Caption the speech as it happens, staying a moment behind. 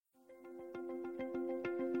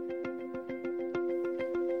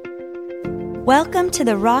Welcome to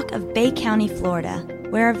the Rock of Bay County, Florida,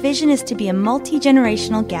 where our vision is to be a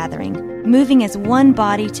multi-generational gathering, moving as one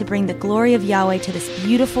body to bring the glory of Yahweh to this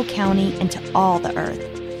beautiful county and to all the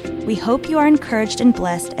earth. We hope you are encouraged and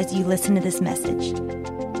blessed as you listen to this message.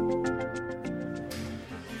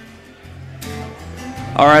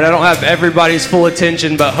 All right, I don't have everybody's full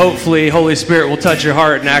attention, but hopefully Holy Spirit will touch your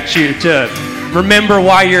heart and ask you to remember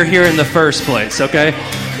why you're here in the first place, okay?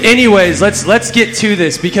 Anyways, let's get to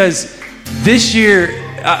this, because this year,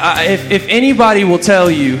 if anybody will tell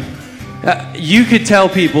you, you could tell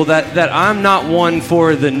people that I'm not one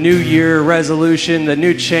for the new year resolution, the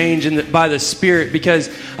new change by the Spirit, because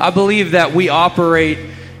I believe that we operate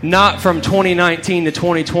not from 2019 to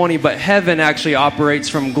 2020, but heaven actually operates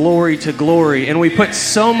from glory to glory. And we put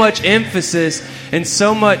so much emphasis and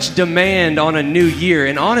so much demand on a new year.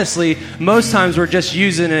 And honestly, most times we're just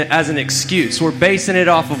using it as an excuse. We're basing it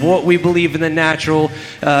off of what we believe in the natural,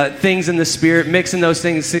 things in the Spirit, mixing those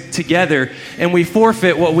things together. And we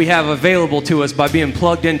forfeit what we have available to us by being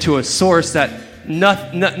plugged into a source that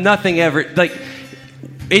nothing ever, like,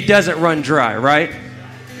 it doesn't run dry, right?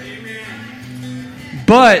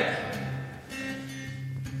 But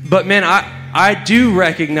man, I do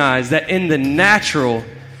recognize that in the natural,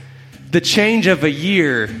 the change of a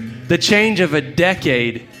year, the change of a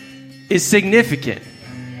decade is significant.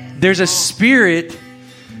 There's a spirit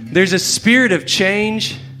of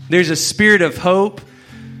change, there's a spirit of hope,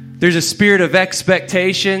 there's a spirit of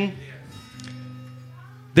expectation.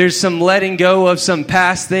 There's some letting go of some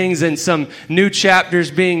past things and some new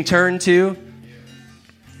chapters being turned to.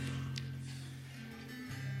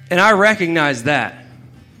 And I recognize that.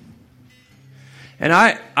 And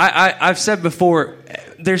I've said before,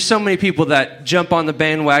 there's so many people that jump on the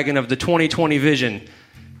bandwagon of the 2020 vision,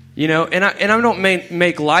 you know, and I don't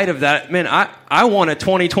make light of that. Man, I want a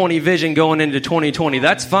 2020 vision going into 2020.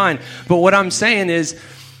 That's fine. But what I'm saying is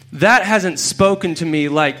that hasn't spoken to me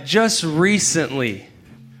like just recently.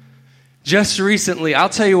 I'll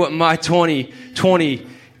tell you what my 2020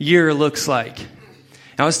 year looks like.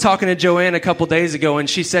 I was talking to Joanne a couple days ago, and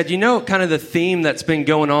she said, you know, kind of the theme that's been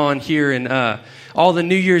going on here in all the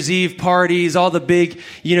New Year's Eve parties, all the big,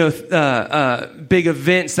 big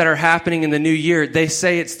events that are happening in the new year, they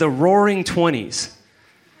say it's the Roaring 20s.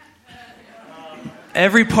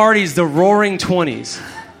 Every party's the Roaring 20s.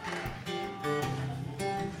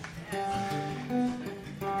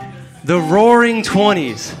 The Roaring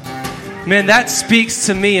 20s. Man, that speaks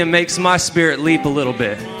to me and makes my spirit leap a little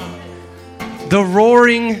bit. The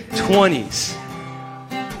Roaring 20s.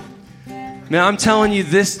 Man, I'm telling you,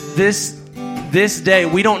 this day,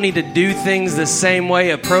 we don't need to do things the same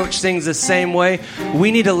way, approach things the same way.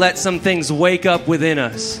 We need to let some things wake up within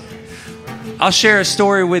us. I'll share a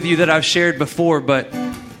story with you that I've shared before, but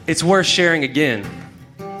it's worth sharing again.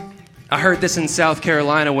 I heard this in South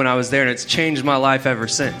Carolina when I was there, and it's changed my life ever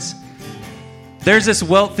since. There's this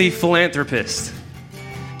wealthy philanthropist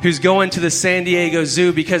who's going to the San Diego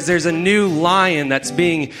Zoo because there's a new lion that's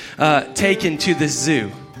being taken to this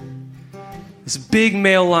zoo. This big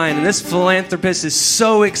male lion, and this philanthropist is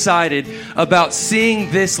so excited about seeing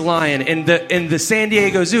this lion, and the San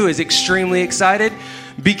Diego Zoo is extremely excited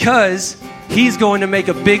because he's going to make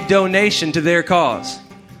a big donation to their cause.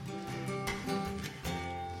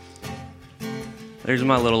 There's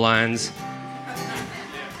my little lions.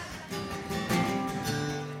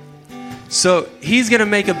 So he's going to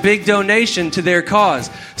make a big donation to their cause.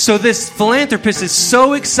 So this philanthropist is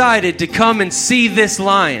so excited to come and see this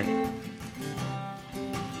lion.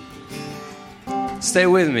 Stay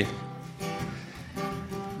with me.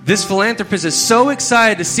 This philanthropist is so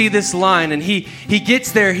excited to see this lion, and he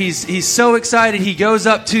gets there. He's so excited. He goes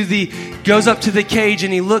up to the cage,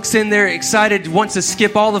 and he looks in there excited, wants to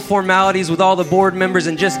skip all the formalities with all the board members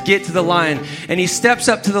and just get to the lion. And he steps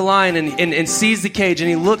up to the lion and sees the cage, and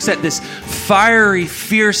he looks at this fiery,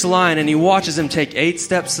 fierce lion, and he watches him take 8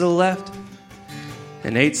 steps to the left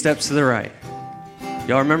and 8 steps to the right.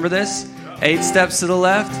 Y'all remember this? 8 steps to the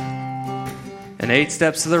left and 8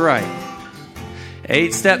 steps to the right.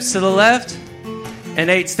 8 steps to the left and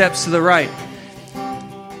 8 steps to the right.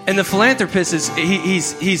 And the philanthropist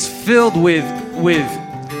he's filled with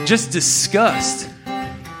just disgust.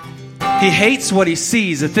 He hates what he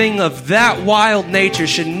sees. A thing of that wild nature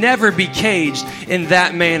should never be caged in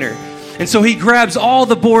that manner. And so he grabs all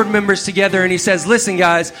the board members together and he says, listen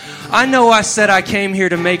guys, I know I said I came here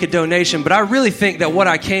to make a donation, but I really think that what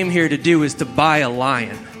I came here to do is to buy a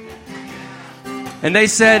lion. And they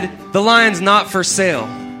said, the lion's not for sale.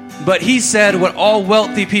 But he said what all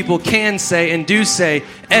wealthy people can say and do say,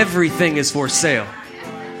 everything is for sale.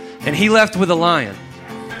 And he left with a lion.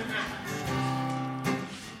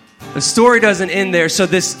 The story doesn't end there. So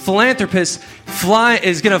this philanthropist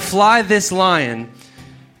is going to fly this lion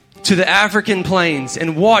to the African plains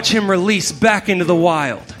and watch him release back into the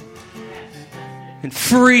wild and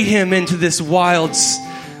free him into this wild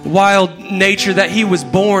nature that he was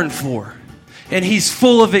born for. And he's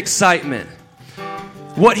full of excitement.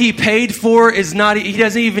 What he paid for is not, he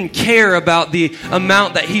doesn't even care about the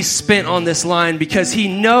amount that he spent on this lion because he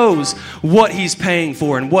knows what he's paying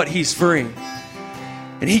for and what he's freeing.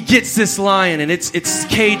 And he gets this lion and its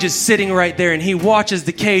cage is sitting right there and he watches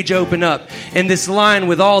the cage open up. And this lion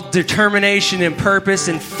with all determination and purpose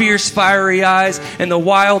and fierce fiery eyes and the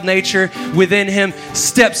wild nature within him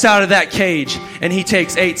steps out of that cage. And he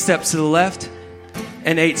takes 8 steps to the left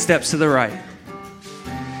and 8 steps to the right.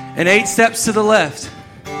 And 8 steps to the left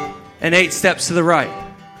and 8 steps to the right.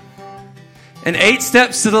 And 8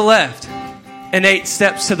 steps to the left and 8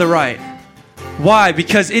 steps to the right. Why?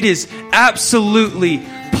 Because it is absolutely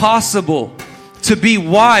possible to be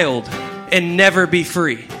wild and never be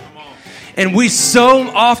free. And we so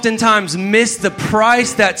oftentimes miss the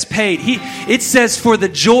price that's paid. It says, for the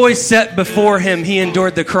joy set before him, he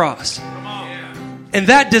endured the cross. And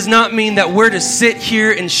that does not mean that we're to sit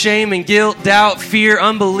here in shame and guilt, doubt, fear,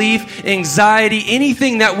 unbelief, anxiety,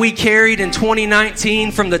 anything that we carried in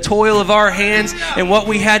 2019 from the toil of our hands and what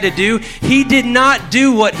we had to do. He did not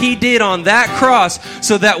do what he did on that cross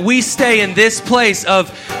so that we stay in this place of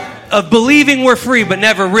believing we're free but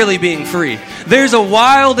never really being free. There's a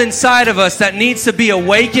wild inside of us that needs to be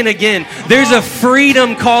awakened again. There's a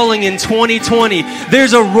freedom calling in 2020.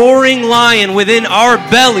 There's a roaring lion within our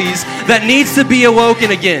bellies that needs to be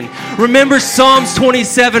awoken again. Remember Psalms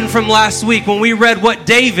 27 from last week when we read what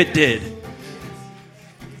David did.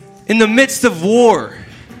 In the midst of war,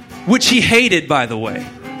 which he hated, by the way.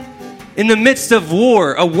 In the midst of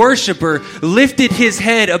war, a worshiper lifted his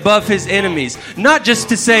head above his enemies. Not just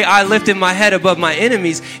to say, I lifted my head above my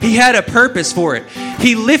enemies. He had a purpose for it.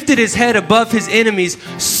 He lifted his head above his enemies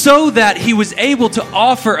so that he was able to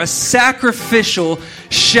offer a sacrificial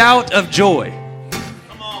shout of joy.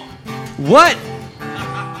 What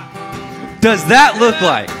does that look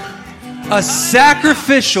like? A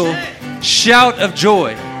sacrificial shout of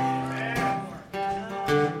joy.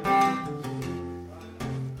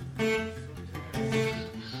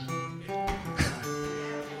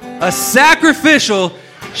 A sacrificial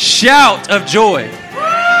shout of joy.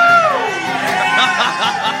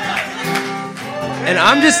 And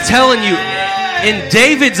I'm just telling you, in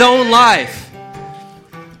David's own life,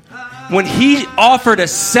 when he offered a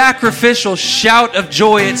sacrificial shout of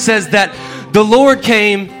joy, it says that the Lord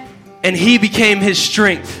came and he became his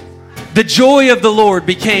strength. The joy of the Lord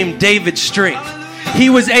became David's strength.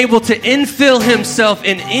 He was able to infill himself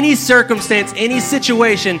in any circumstance, any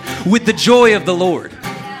situation with the joy of the Lord.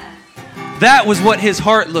 That was what his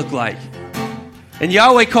heart looked like. And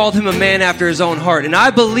Yahweh called him a man after his own heart. And I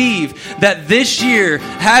believe that this year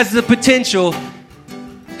has the potential.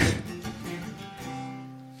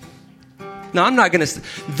 No, I'm not going to.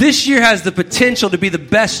 This year has the potential to be the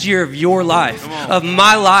best year of your life, of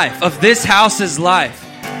my life, of this house's life.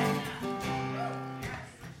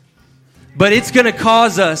 But it's going to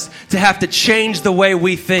cause us to have to change the way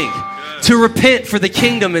we think. To repent, for the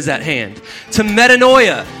kingdom is at hand. To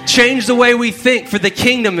metanoia, change the way we think, for the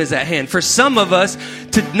kingdom is at hand. For some of us,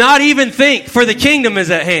 to not even think, for the kingdom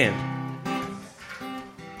is at hand.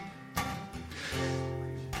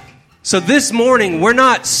 So this morning, we're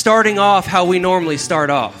not starting off how we normally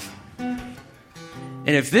start off. And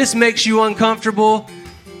if this makes you uncomfortable,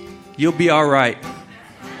 you'll be all right.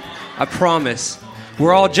 I promise.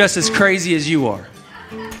 We're all just as crazy as you are.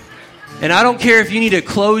 And I don't care if you need to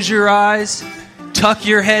close your eyes, tuck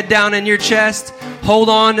your head down in your chest, hold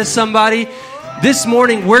on to somebody. This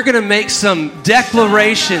morning, we're going to make some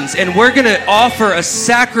declarations and we're going to offer a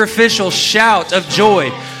sacrificial shout of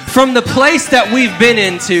joy from the place that we've been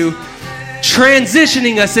into,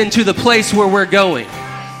 transitioning us into the place where we're going.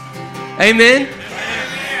 Amen?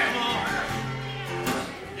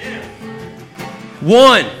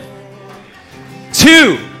 1,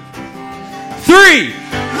 2, 3.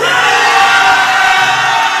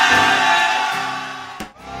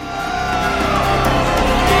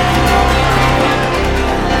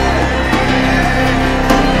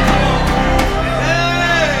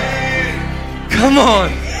 Come on.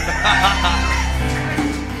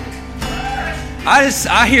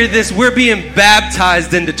 I hear this. We're being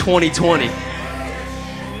baptized into 2020.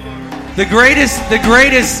 The greatest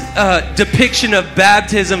depiction of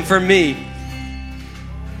baptism for me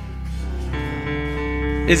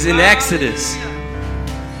is in Exodus.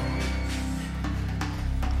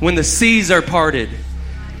 When the seas are parted,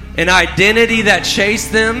 an identity that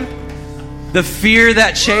chased them The fear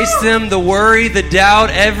that chased them, the worry, the doubt,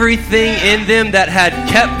 everything in them that had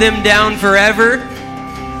kept them down forever,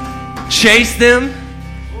 chased them,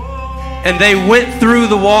 and they went through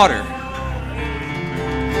the water.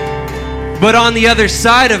 But on the other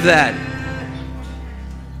side of that,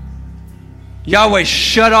 Yahweh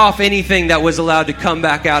shut off anything that was allowed to come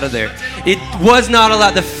back out of there. It was not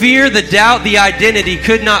allowed. The fear, the doubt, the identity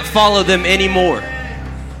could not follow them anymore.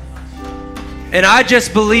 And I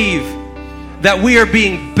just believe that we are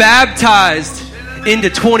being baptized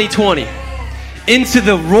into 2020, into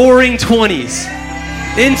the roaring 20s,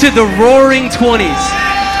 into the roaring 20s.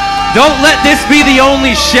 Don't let this be the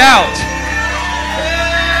only shout.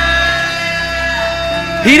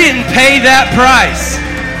 He didn't pay that price.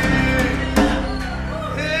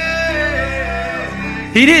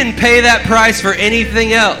 He didn't pay that price for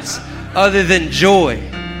anything else other than joy.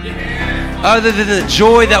 Other than the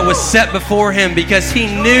joy that was set before him, because he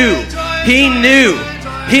knew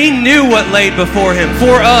what laid before him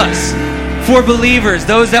for us, for believers,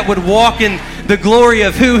 those that would walk in the glory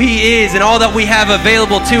of who he is and all that we have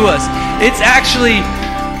available to us. It's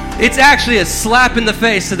actually a slap in the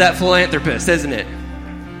face to that philanthropist, isn't it?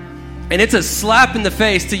 And it's a slap in the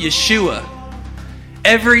face to Yeshua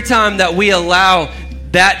every time that we allow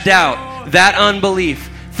that doubt, that unbelief,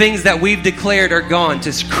 things that we've declared are gone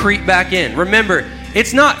to creep back in. Remember,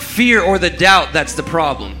 it's not fear or the doubt that's the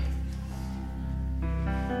problem.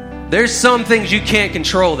 There's some things you can't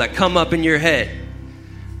control that come up in your head.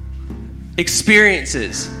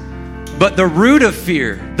 Experiences. But the root of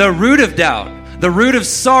fear, the root of doubt, the root of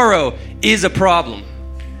sorrow is a problem.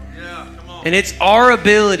 And it's our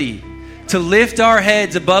ability to lift our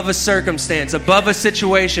heads above a circumstance, above a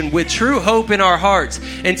situation with true hope in our hearts,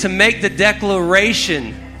 and to make the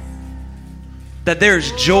declaration that there is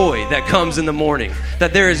joy that comes in the morning,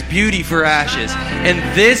 that there is beauty for ashes. And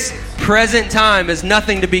this present time is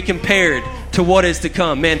nothing to be compared to what is to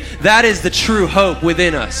come. Man, that is the true hope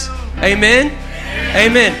within us. Amen?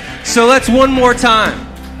 Amen. So let's one more time.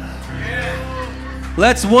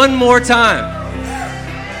 Let's one more time.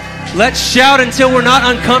 Let's shout until we're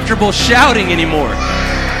not uncomfortable shouting anymore.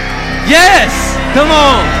 Yes! Come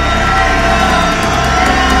on!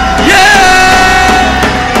 Yeah!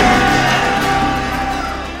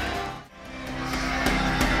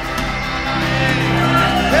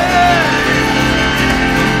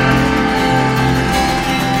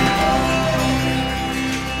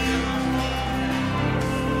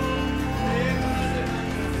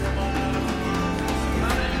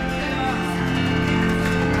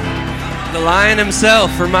 The lion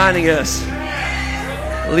himself reminding us.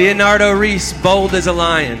 Leonardo Reese, bold as a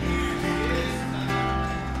lion.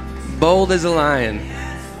 Bold as a lion.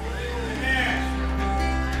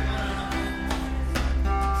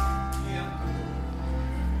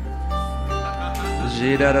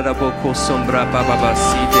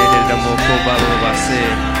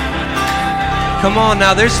 Come on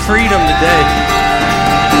now, there's freedom today.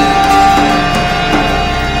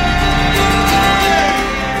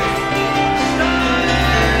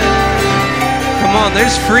 Come on,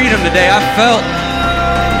 there's freedom today. I felt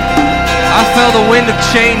the wind of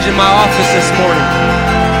change in my office this morning.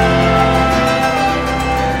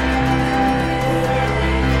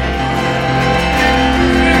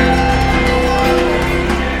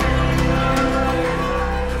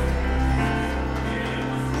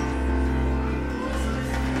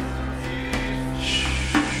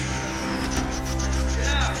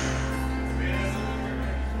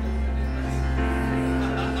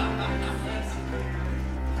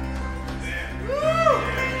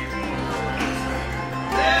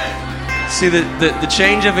 See, the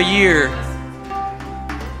change of a year,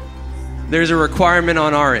 there's a requirement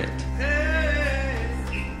on our end.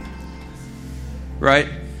 Right?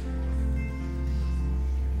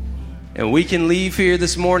 And we can leave here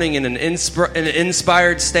this morning in an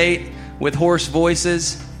inspired state with hoarse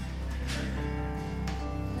voices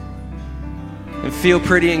and feel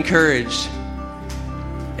pretty encouraged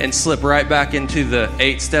and slip right back into the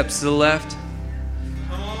 8 steps to the left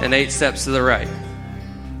and 8 steps to the right.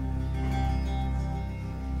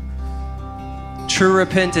 True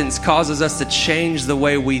repentance causes us to change the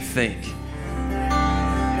way we think.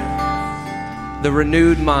 The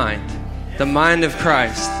renewed mind, the mind of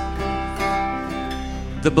Christ,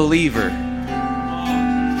 the believer.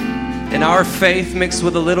 And our faith mixed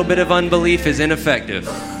with a little bit of unbelief is ineffective.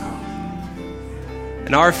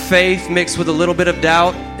 And our faith mixed with a little bit of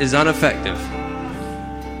doubt is ineffective.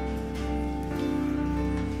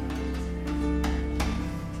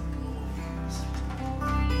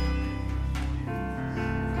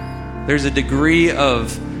 There's a degree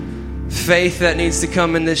of faith that needs to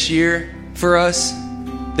come in this year for us.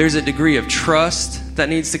 There's a degree of trust that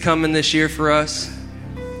needs to come in this year for us.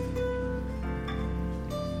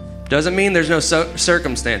 Doesn't mean there's no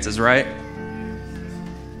circumstances, right?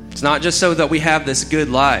 It's not just so that we have this good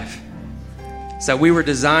life. It's that we were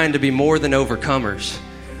designed to be more than overcomers.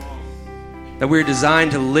 That we were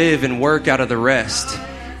designed to live and work out of the rest.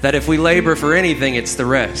 That if we labor for anything, it's the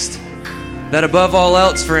rest. That above all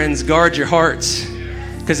else, friends, guard your hearts,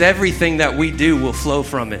 because everything that we do will flow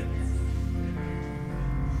from it.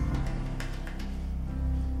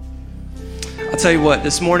 I'll tell you what,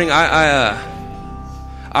 this morning I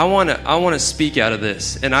want to speak out of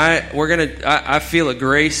this, and I feel a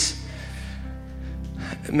grace.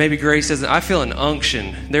 Maybe grace isn't. I feel an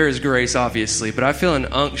unction. There is grace, obviously, but I feel an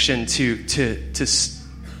unction to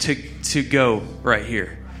go right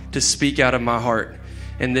here, to speak out of my heart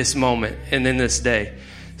in this moment and in this day.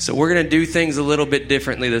 So we're going to do things a little bit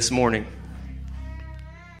differently this morning.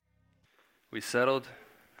 We settled?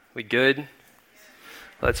 We good?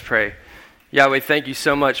 Let's pray. Yahweh, thank you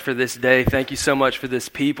so much for this day. Thank you so much for this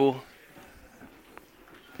people.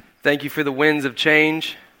 Thank you for the winds of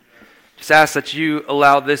change. Just ask that you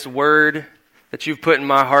allow this word that you've put in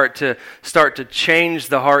my heart to start to change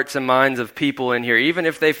the hearts and minds of people in here. Even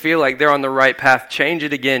if they feel like they're on the right path, change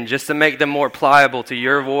it again just to make them more pliable to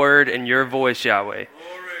your word and your voice, Yahweh.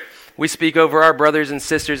 We speak over our brothers and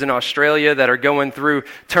sisters in Australia that are going through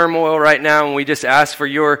turmoil right now, and we just ask for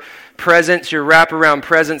your presence, your wraparound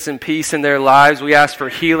presence and peace in their lives. We ask for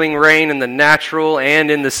healing rain in the natural and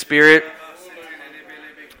in the spirit.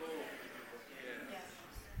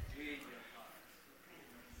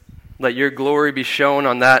 Let your glory be shown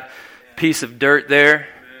on that piece of dirt there,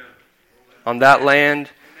 on that land.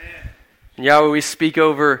 And Yahweh, we speak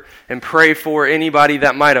over and pray for anybody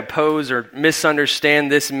that might oppose or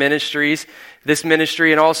misunderstand this ministry,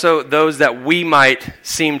 and also those that we might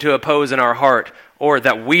seem to oppose in our heart or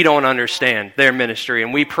that we don't understand their ministry.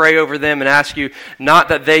 And we pray over them and ask you not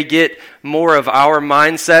that they get more of our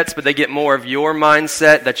mindsets, but they get more of your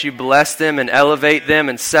mindset, that you bless them and elevate them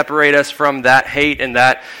and separate us from that hate and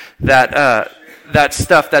that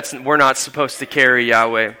stuff we're not supposed to carry,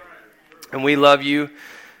 Yahweh. And we love you.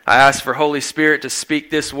 I ask for Holy Spirit to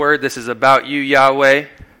speak this word. This is about you, Yahweh,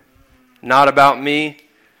 not about me.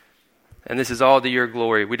 And this is all to your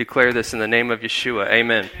glory. We declare this in the name of Yeshua.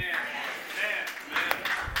 Amen.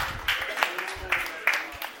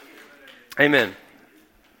 Amen.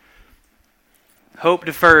 Hope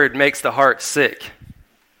deferred makes the heart sick,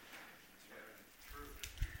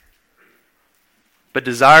 but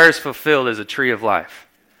desires fulfilled is a tree of life.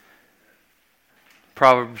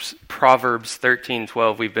 Proverbs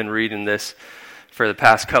 13:12. We've been reading this for the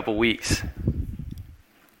past couple weeks.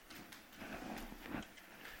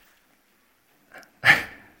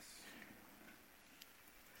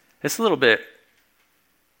 It's a little bit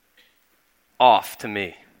off to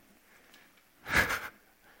me.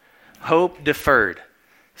 Hope deferred.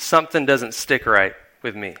 Something doesn't stick right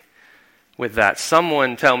with me with that.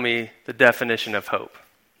 Someone tell me the definition of hope.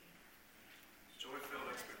 Joy-filled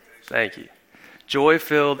expectation. Thank you.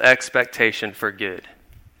 Joy-filled expectation for good.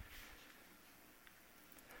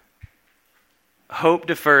 Hope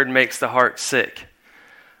deferred makes the heart sick.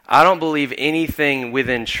 I don't believe anything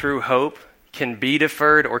within true hope can be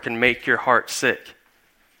deferred or can make your heart sick.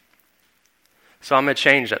 So I'm going to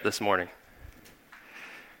change that this morning.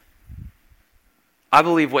 I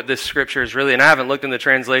believe what this scripture is really, and I haven't looked in the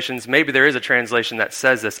translations, maybe there is a translation that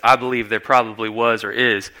says this. I believe there probably was or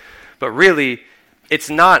is. But really, it's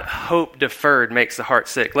not hope deferred makes the heart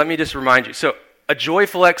sick. Let me just remind you. So a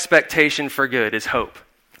joyful expectation for good is hope.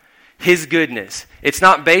 His goodness. It's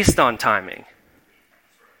not based on timing.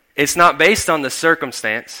 It's not based on the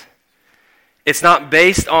circumstance. It's not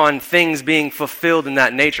based on things being fulfilled in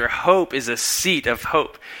that nature. Hope is a seat of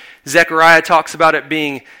hope. Zechariah talks about it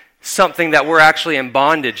being something that we're actually in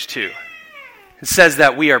bondage to. It says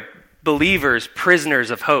that we are believers,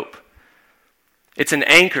 prisoners of hope. It's an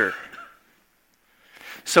anchor.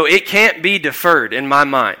 So it can't be deferred in my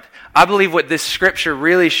mind. I believe what this scripture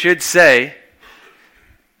really should say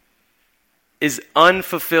is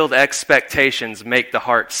unfulfilled expectations make the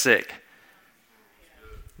heart sick.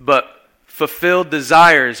 But fulfilled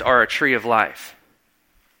desires are a tree of life.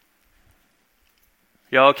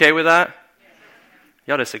 Y'all okay with that?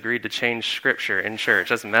 Y'all just agreed to change scripture in church.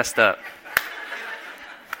 That's messed up.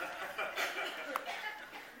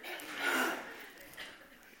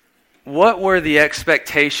 What were the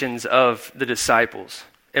expectations of the disciples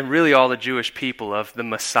and really all the Jewish people of the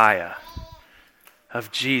Messiah,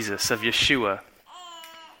 of Jesus, of Yeshua?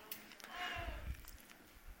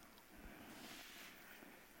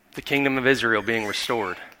 The kingdom of Israel being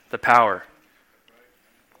restored, the power,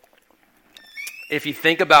 if you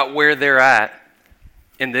think about where they're at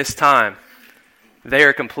in this time, they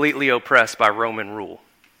are completely oppressed by Roman rule.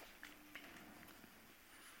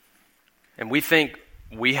 And we think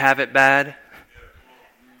we have it bad,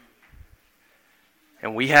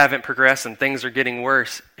 and we haven't progressed, and things are getting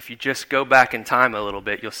worse. If you just go back in time a little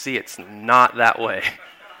bit, you'll see it's not that way.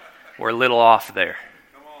 We're a little off there.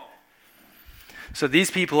 So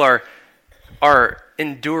these people are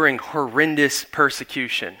enduring horrendous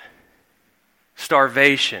persecution,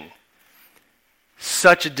 starvation,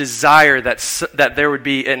 such a desire that there would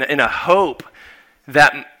be, in a hope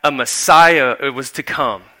that a Messiah was to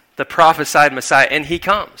come, the prophesied Messiah, and he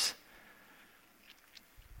comes.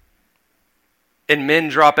 And men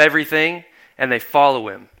drop everything and they follow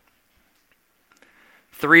him.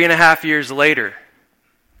 3.5 years later,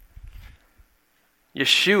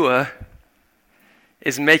 Yeshua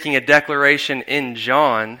is making a declaration in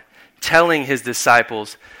John, telling his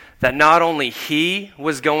disciples that not only he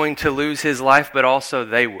was going to lose his life, but also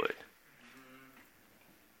they would.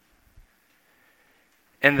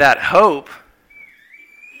 And that hope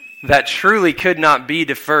that truly could not be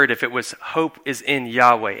deferred if it was hope is in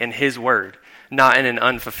Yahweh, in his word, not in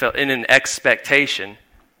an expectation.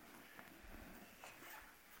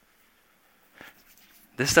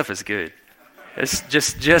 This stuff is good. It's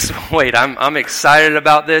just wait. I'm excited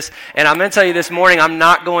about this, and I'm going to tell you this morning, I'm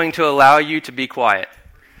not going to allow you to be quiet.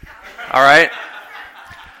 All right?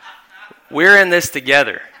 We're in this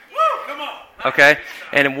together. Okay?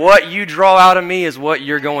 And what you draw out of me is what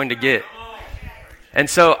you're going to get. And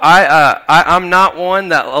so I'm not one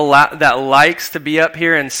that likes to be up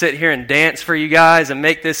here and sit here and dance for you guys and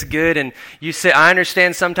make this good. And you say, I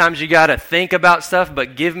understand sometimes you got to think about stuff,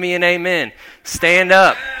 but give me an amen. Stand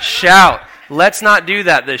up, shout. Let's not do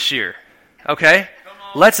that this year, okay?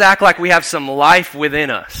 Let's act like we have some life within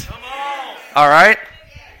us. All right?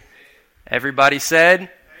 Everybody said? Amen.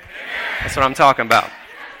 That's what I'm talking about.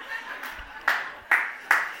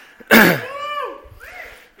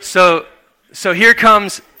 So here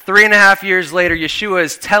comes 3.5 years later, Yeshua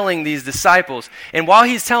is telling these disciples, and while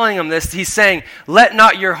he's telling them this, he's saying, let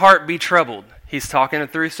not your heart be troubled. He's talking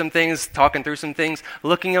through some things,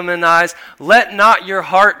 looking them in the eyes. Let not your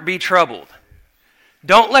heart be troubled.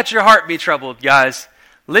 Don't let your heart be troubled, guys.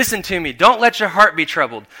 Listen to me. Don't let your heart be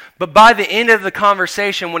troubled. But by the end of the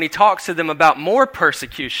conversation, when he talks to them about more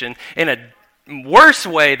persecution in a worse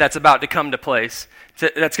way that's about to come to place,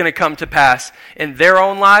 that's going to come to pass in their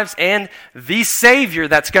own lives, and the Savior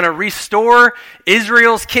that's going to restore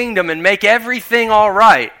Israel's kingdom and make everything all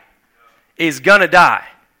right is going to die.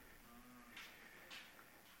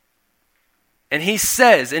 And he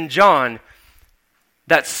says in John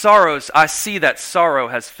that I see that sorrow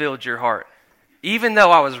has filled your heart. Even though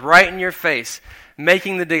I was right in your face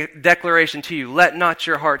making the declaration to you, let not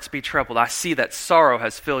your hearts be troubled. I see that sorrow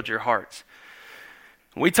has filled your hearts.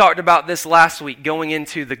 We talked about this last week going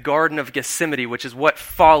into the Garden of Gethsemane, which is what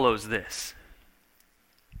follows this.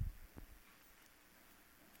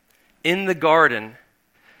 In the garden,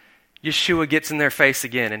 Yeshua gets in their face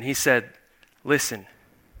again and he said, listen,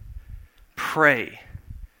 pray.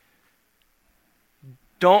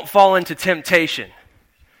 Don't fall into temptation.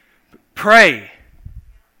 Pray.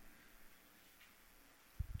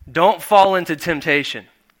 Don't fall into temptation.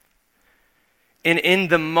 And in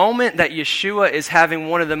the moment that Yeshua is having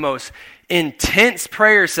one of the most intense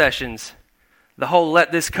prayer sessions, the whole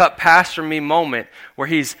let this cup pass from me moment, where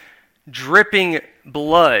he's dripping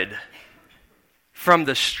blood from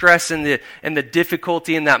the stress and the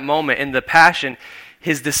difficulty in that moment, and the passion,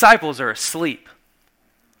 his disciples are asleep.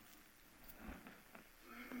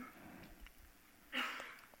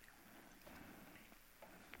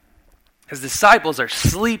 His disciples are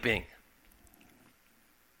sleeping.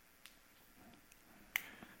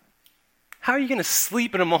 How are you going to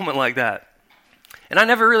sleep in a moment like that? And I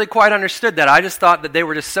never really quite understood that. I just thought that they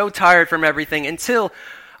were just so tired from everything until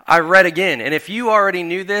I read again. And if you already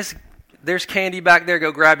knew this, there's candy back there.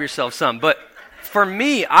 Go grab yourself some. But for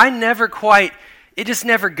me, it just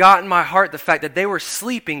never got in my heart the fact that they were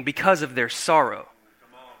sleeping because of their sorrow.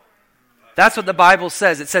 That's what the Bible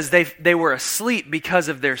says. It says they were asleep because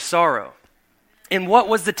of their sorrow. And what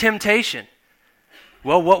was the temptation?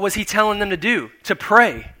 Well, what was he telling them to do? To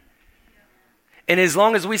pray. And as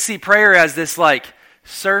long as we see prayer as this like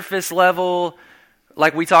surface level,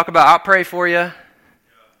 like we talk about, I'll pray for you,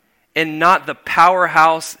 and not the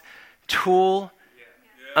powerhouse tool,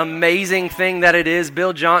 amazing thing that it is.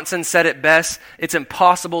 Bill Johnson said it best, it's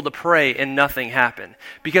impossible to pray and nothing happen.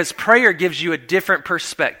 Because prayer gives you a different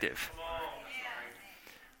perspective.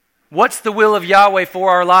 What's the will of Yahweh for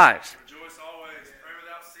our lives?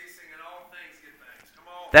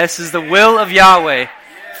 This is the will of Yahweh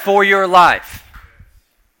for your life.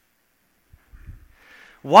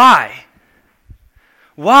 Why?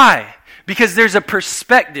 Why? Because there's a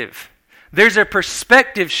perspective. There's a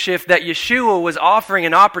perspective shift that Yeshua was offering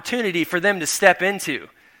an opportunity for them to step into.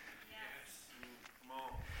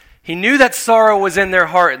 He knew that sorrow was in their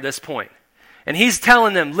heart at this point. And he's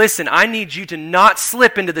telling them, listen, I need you to not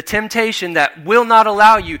slip into the temptation that will not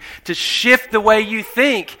allow you to shift the way you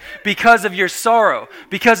think because of your sorrow,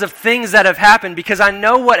 because of things that have happened, because I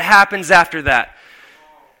know what happens after that.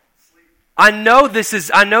 I know this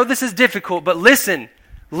is difficult, but listen,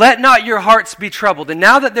 let not your hearts be troubled. And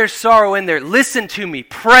now that there's sorrow in there, listen to me,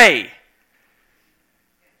 pray.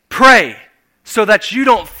 Pray. So that you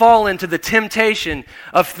don't fall into the temptation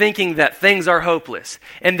of thinking that things are hopeless.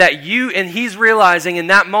 And he's realizing in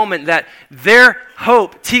that moment that their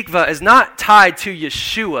hope, tikva, is not tied to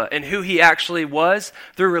Yeshua and who he actually was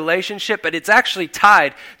through relationship, but it's actually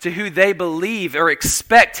tied to who they believe or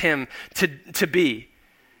expect him to be.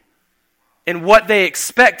 And what they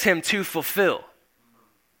expect him to fulfill.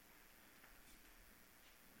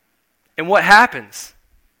 And what happens?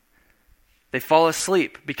 They fall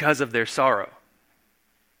asleep because of their sorrow.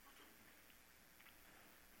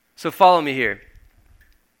 So follow me here.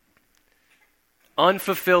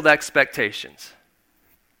 Unfulfilled expectations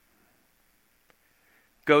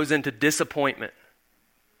goes into disappointment.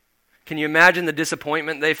 Can you imagine the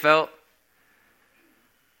disappointment they felt?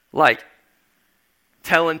 Like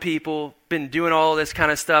telling people, been doing all this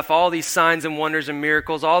kind of stuff, all these signs and wonders and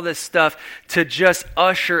miracles, all this stuff to just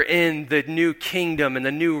usher in the new kingdom and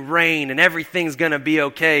the new reign and everything's going to be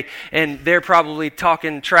okay. And they're probably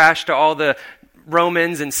talking trash to all the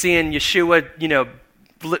Romans and seeing Yeshua,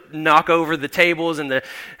 knock over the tables and the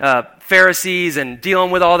Pharisees and dealing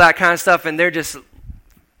with all that kind of stuff. And they're just,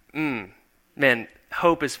 man,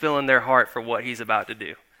 hope is filling their heart for what he's about to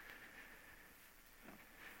do.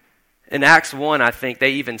 In Acts 1, I think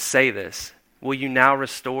they even say this. Will you now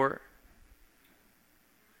restore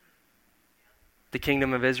the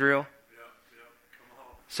kingdom of Israel?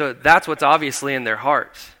 So that's what's obviously in their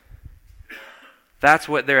hearts. That's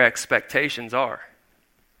what their expectations are.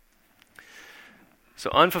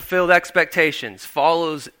 So unfulfilled expectations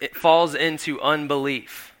falls into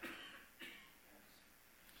unbelief.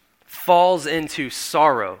 Falls into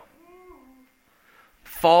sorrow.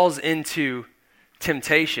 Falls into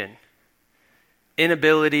temptation.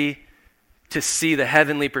 Inability to see the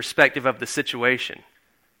heavenly perspective of the situation.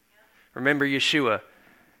 Remember Yeshua,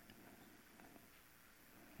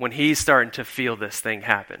 when he's starting to feel this thing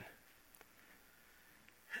happen.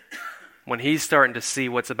 When he's starting to see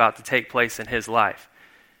what's about to take place in his life.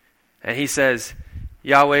 And he says,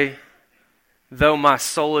 Yahweh, though my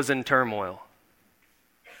soul is in turmoil,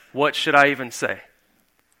 what should I even say?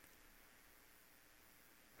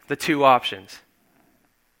 The two options.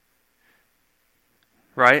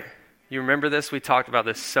 Right? You remember this? We talked about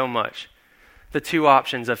this so much. The two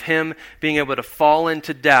options of him being able to fall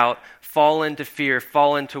into doubt, fall into fear,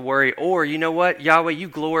 fall into worry, or you know what? Yahweh, you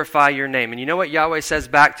glorify your name. And you know what Yahweh says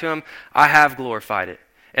back to him? I have glorified it,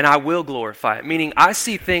 and I will glorify it. Meaning, I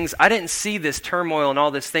see things, I didn't see this turmoil and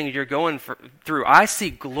all this thing you're going through. I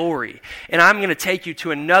see glory, and I'm going to take you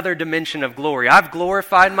to another dimension of glory. I've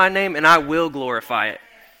glorified my name, and I will glorify it.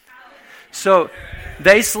 So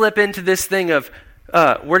they slip into this thing of,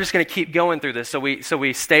 we're just going to keep going through this so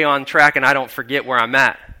we stay on track and I don't forget where I'm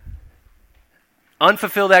at.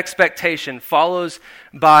 Unfulfilled expectation follows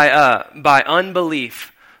by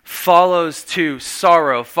unbelief, follows to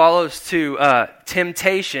sorrow, follows to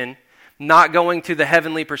temptation, not going to the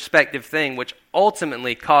heavenly perspective thing, which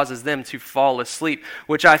ultimately causes them to fall asleep,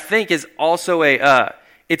 which I think is also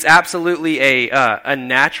it's absolutely a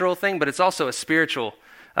natural thing, but it's also a spiritual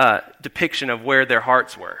depiction of where their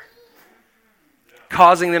hearts were.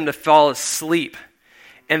 Causing them to fall asleep.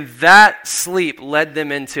 And that sleep led them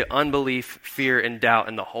into unbelief, fear, and doubt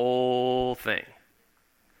in the whole thing.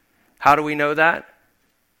 How do we know that?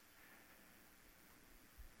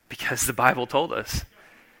 Because the Bible told us.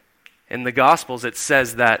 In the Gospels it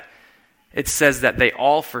says that they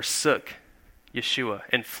all forsook Yeshua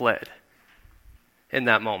and fled in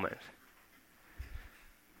that moment.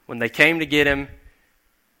 When they came to get him,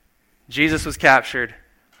 Jesus was captured.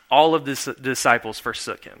 All of the disciples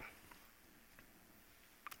forsook him.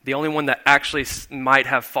 The only one that actually might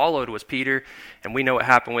have followed was Peter, and we know what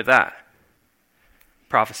happened with that.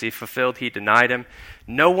 Prophecy fulfilled, he denied him.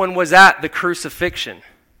 No one was at the crucifixion.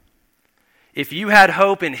 If you had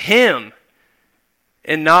hope in him,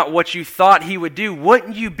 and not what you thought he would do,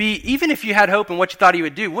 wouldn't you be, even if you had hope in what you thought he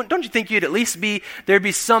would do, don't you think you'd at least there'd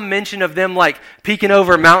be some mention of them like peeking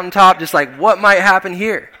over a mountaintop, just like, what might happen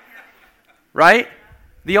here? Right?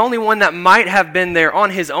 The only one that might have been there on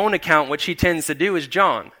his own account, which he tends to do, is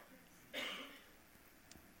John.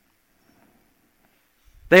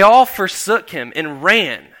 They all forsook him and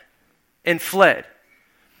ran and fled.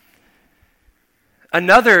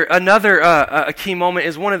 Another key moment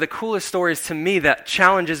is one of the coolest stories to me that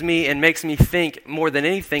challenges me and makes me think more than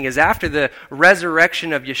anything is after the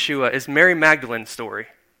resurrection of Yeshua is Mary Magdalene's story,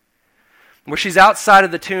 where she's outside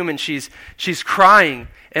of the tomb and she's crying,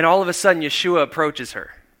 and all of a sudden Yeshua approaches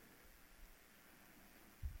her.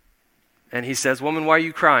 And he says, "Woman, why are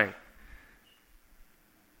you crying?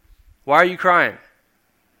 Why are you crying?"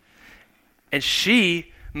 And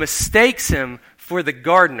she mistakes him for the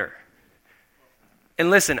gardener. And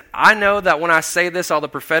listen, I know that when I say this, all the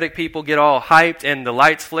prophetic people get all hyped and the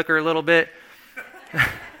lights flicker a little bit.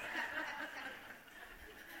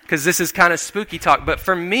 Because this is kind of spooky talk. But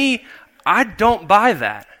for me, I don't buy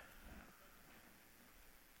that.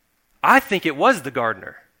 I think it was the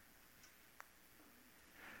gardener.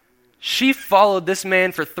 She followed this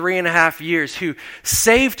man for 3.5 years who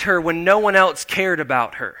saved her when no one else cared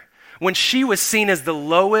about her. When she was seen as the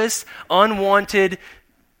lowest, unwanted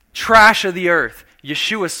trash of the earth,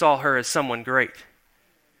 Yeshua saw her as someone great.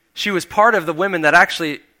 She was part of the women that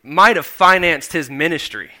actually might have financed his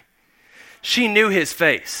ministry. She knew his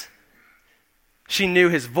face. She knew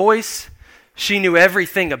his voice. She knew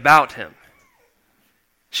everything about him.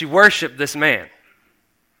 She worshiped this man.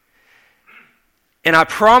 And I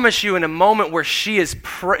promise you, in a moment where she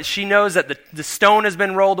knows that the stone has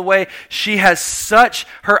been rolled away, she has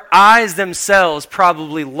her eyes themselves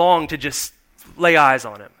probably long to just lay eyes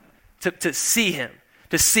on him. To see him,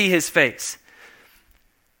 to see his face.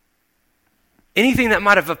 Anything that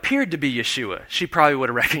might have appeared to be Yeshua, she probably would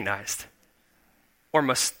have recognized or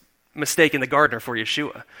mistaken the gardener for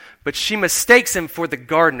Yeshua. But she mistakes him for the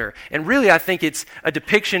gardener. And really, I think it's a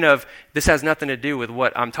depiction of, this has nothing to do with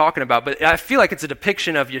what I'm talking about, but I feel like it's a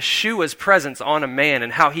depiction of Yeshua's presence on a man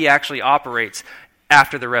and how he actually operates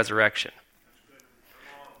after the resurrection.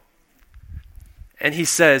 And he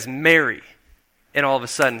says, "Mary." And all of a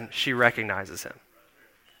sudden, she recognizes him.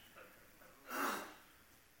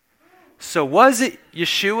 So was it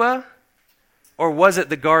Yeshua or was it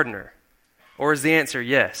the gardener? Or is the answer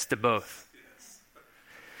yes to both?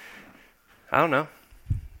 I don't know.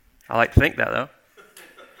 I like to think that, though.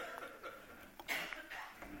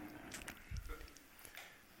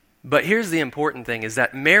 But here's the important thing, is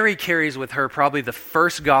that Mary carries with her probably the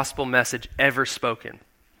first gospel message ever spoken.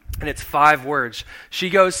 And it's 5 words. She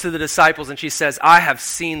goes to the disciples and she says, "I have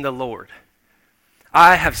seen the Lord.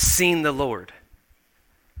 I have seen the Lord."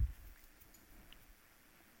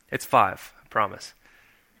 It's 5, I promise.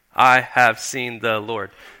 I have seen the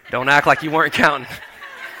Lord. Don't act like you weren't counting.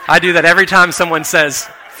 I do that every time someone says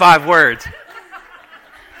 5 words.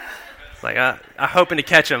 It's like, I'm hoping to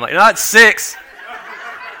catch them. Like, no, it's 6.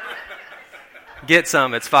 Get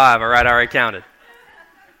some, it's 5. All right, I already counted.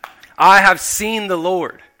 I have seen the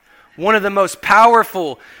Lord. One of the most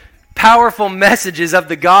powerful messages of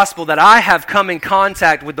the gospel that I have come in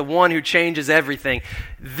contact with the one who changes everything.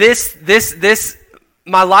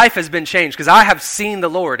 My life has been changed because I have seen the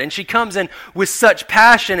Lord. And she comes in with such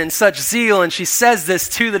passion and such zeal, and she says this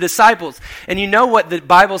to the disciples. And you know what the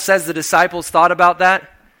Bible says the disciples thought about that?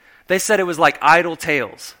 They said it was like idle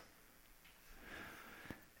tales.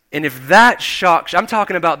 And if that shocks, I'm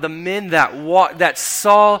talking about the men that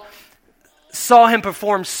saw him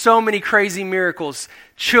perform so many crazy miracles,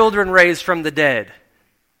 children raised from the dead.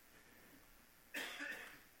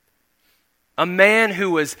 A man who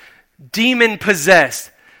was demon-possessed,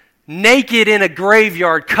 naked in a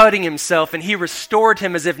graveyard, cutting himself, and he restored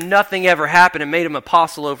him as if nothing ever happened and made him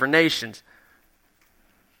apostle over nations.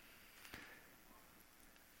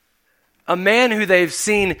 A man who they've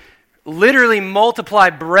seen literally multiply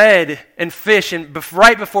bread and fish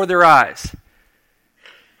right before their eyes.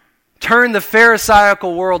 Turn the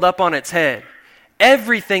Pharisaical world up on its head.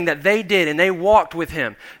 Everything that they did, and they walked with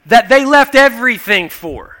him, that they left everything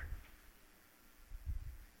for.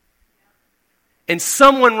 And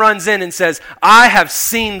someone runs in and says, "I have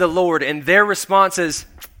seen the Lord," and their response is,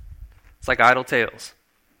 it's like idle tales.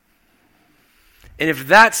 And if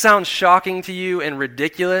that sounds shocking to you and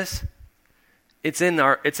ridiculous, it's in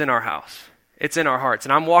our house. It's in our hearts.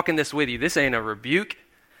 And I'm walking this with you. This ain't a rebuke.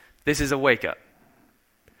 This is a wake-up.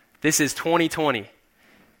 This is 2020.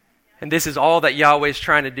 And this is all that Yahweh is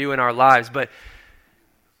trying to do in our lives. But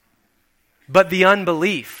the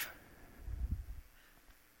unbelief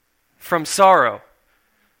from sorrow,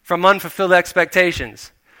 from unfulfilled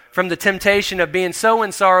expectations, from the temptation of being so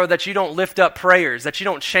in sorrow that you don't lift up prayers, that you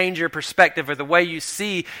don't change your perspective or the way you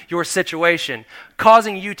see your situation,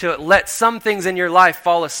 causing you to let some things in your life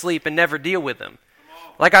fall asleep and never deal with them.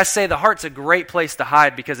 Like I say, the heart's a great place to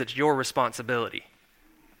hide because it's your responsibility.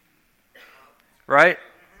 Right?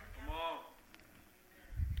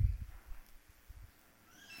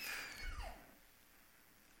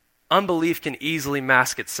 Unbelief can easily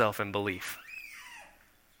mask itself in belief.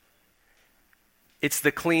 It's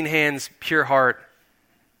the clean hands, pure heart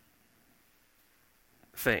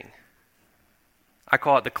thing. I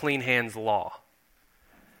call it the clean hands law.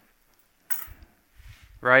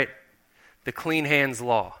 Right? The clean hands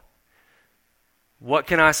law. What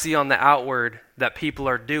can I see on the outward that people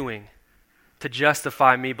are doing to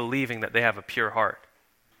justify me believing that they have a pure heart?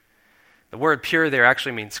 The word pure there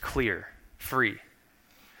actually means clear, free.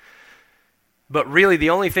 But really,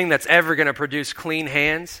 the only thing that's ever going to produce clean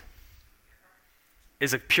hands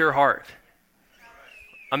is a pure heart.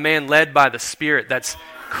 A man led by the Spirit that's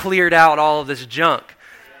cleared out all of this junk.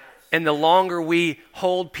 And the longer we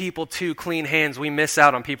hold people to clean hands, we miss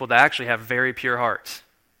out on people that actually have very pure hearts.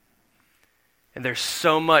 And there's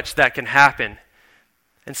so much that can happen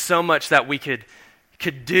and so much that we could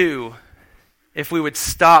do if we would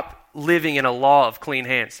stop living in a law of clean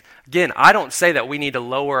hands. Again, I don't say that we need to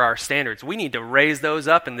lower our standards. We need to raise those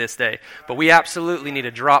up in this day. But we absolutely need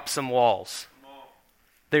to drop some walls.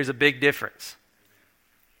 There's a big difference.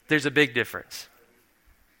 There's a big difference.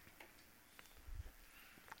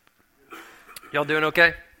 Y'all doing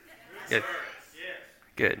okay? Good.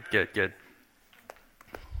 Good.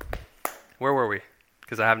 Where were we?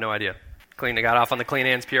 Because I have no idea. I got off on the clean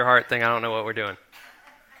hands, pure heart thing. I don't know what we're doing.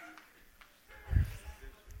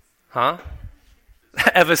 Huh?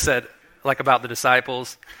 Eva said, like about the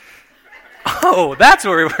disciples. Oh, that's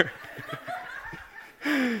where we were.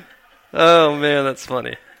 Oh, man, that's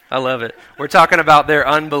funny. I love it. We're talking about their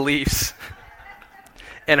unbeliefs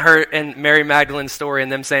and Mary Magdalene's story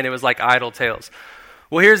and them saying it was like idle tales.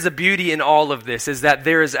 Well, here's the beauty in all of this is that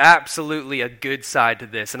there is absolutely a good side to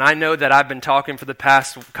this. And I know that I've been talking for the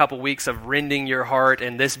past couple weeks of rending your heart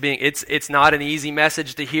and this being, it's not an easy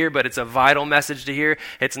message to hear, but it's a vital message to hear.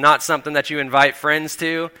 It's not something that you invite friends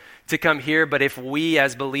to come hear, but if we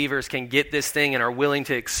as believers can get this thing and are willing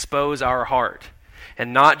to expose our heart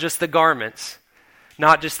and not just the garments,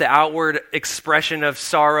 not just the outward expression of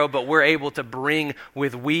sorrow, but we're able to bring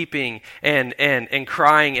with weeping and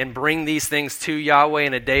crying and bring these things to Yahweh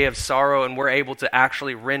in a day of sorrow, and we're able to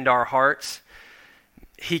actually rend our hearts,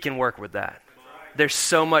 He can work with that. There's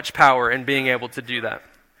so much power in being able to do that.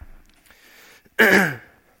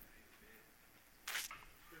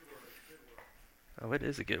 Oh, it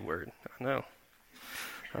is a good word. I know.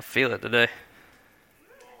 I feel it today.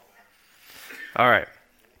 All right.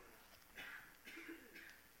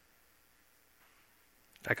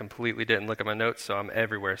 I completely didn't look at my notes, so I'm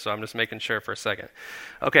everywhere. So I'm just making sure for a second.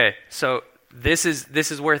 Okay, so this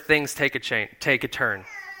is where things take a turn.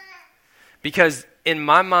 Because in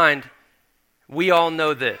my mind, we all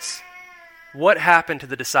know this. What happened to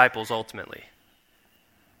the disciples ultimately?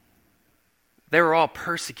 They were all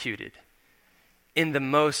persecuted in the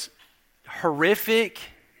most horrific,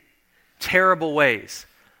 terrible ways.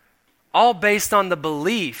 All based on the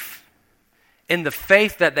belief in the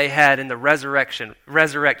faith that they had in the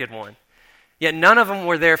resurrected one. Yet none of them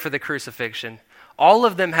were there for the crucifixion. All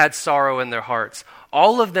of them had sorrow in their hearts.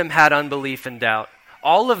 All of them had unbelief and doubt.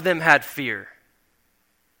 All of them had fear.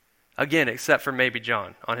 Again, except for maybe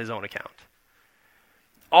John on his own account.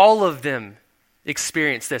 All of them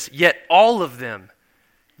experienced this. Yet all of them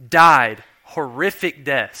died horrific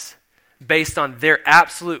deaths based on their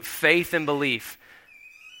absolute faith and belief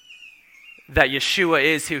that Yeshua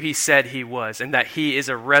is who He said He was and that He is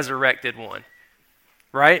a resurrected one.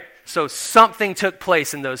 Right? So something took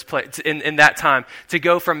place in those in that time to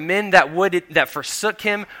go from men that forsook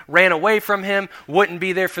Him, ran away from Him, wouldn't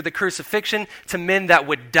be there for the crucifixion, to men that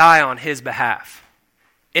would die on His behalf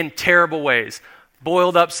in terrible ways.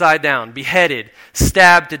 Boiled upside down, beheaded,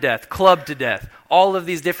 stabbed to death, clubbed to death. All of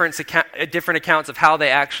these different accounts of how they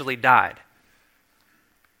actually died.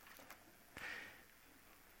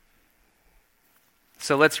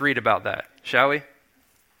 So let's read about that, shall we?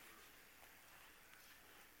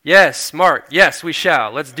 Yes, Mark. Yes, we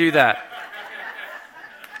shall. Let's do that.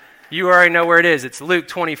 You already know where it is. It's Luke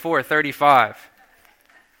 24:35.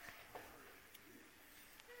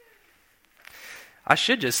 I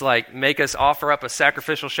should just make us offer up a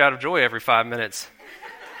sacrificial shout of joy every 5 minutes.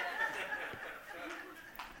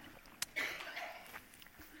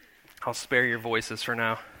 I'll spare your voices for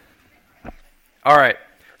now. All right.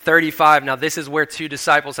 35, now this is where two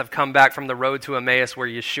disciples have come back from the road to Emmaus, where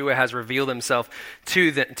Yeshua has revealed himself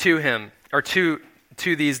to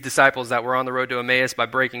these disciples that were on the road to Emmaus by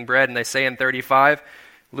breaking bread. And they say in 35,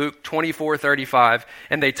 Luke 24:35,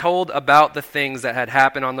 and they told about the things that had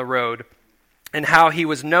happened on the road and how he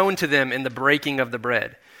was known to them in the breaking of the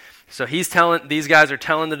bread. So these guys are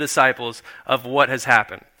telling the disciples of what has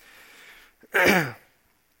happened.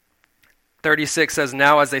 36 says,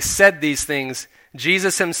 now as they said these things,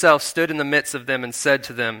 Jesus himself stood in the midst of them and said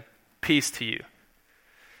to them, peace to you.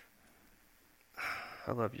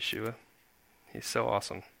 I love Yeshua. He's so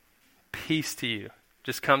awesome. Peace to you.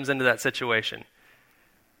 Just comes into that situation.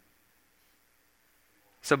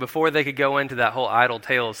 So before they could go into that whole idle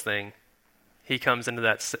tales thing, he comes into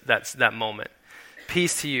that moment.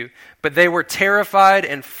 Peace to you. But they were terrified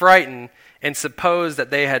and frightened and supposed that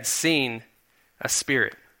they had seen a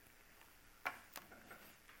spirit.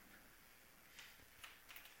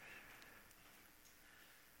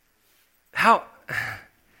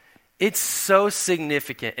 It's so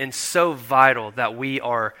significant and so vital that we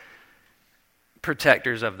are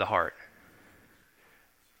protectors of the heart.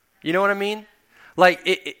 You know what I mean?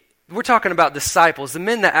 Like, we're talking about disciples, the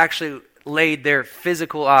men that actually laid their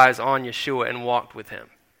physical eyes on Yeshua and walked with him.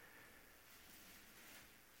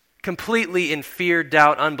 Completely in fear,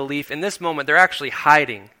 doubt, unbelief. In this moment, they're actually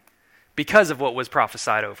hiding because of what was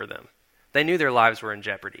prophesied over them. They knew their lives were in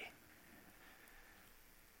jeopardy.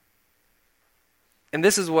 And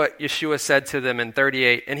this is what Yeshua said to them in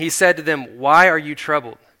 38. And he said to them, why are you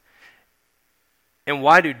troubled? And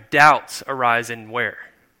why do doubts arise in where?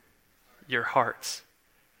 Your hearts.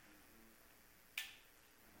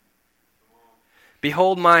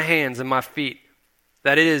 Behold my hands and my feet,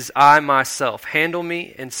 that it is I myself. Handle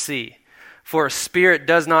me and see. For a spirit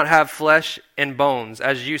does not have flesh and bones,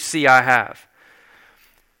 as you see I have.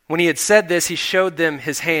 When he had said this, he showed them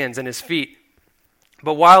his hands and his feet.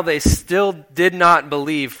 But while they still did not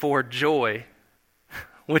believe for joy,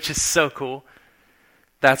 which is so cool,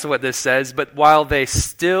 that's what this says. But while they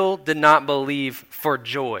still did not believe for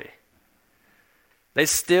joy, they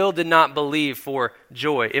still did not believe for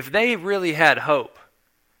joy. If they really had hope,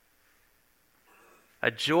 a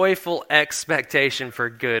joyful expectation for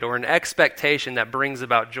good, or an expectation that brings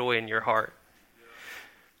about joy in your heart,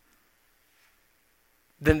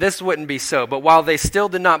 then this wouldn't be so. But while they still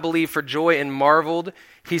did not believe for joy and marveled,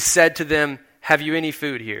 he said to them, have you any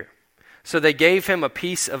food here? So they gave him a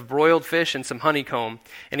piece of broiled fish and some honeycomb,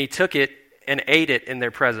 and he took it and ate it in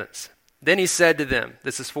their presence. Then he said to them,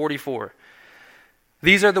 this is 44,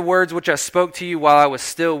 these are the words which I spoke to you while I was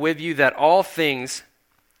still with you, that all things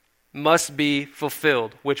must be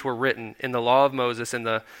fulfilled, which were written in the law of Moses and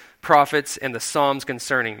the prophets and the Psalms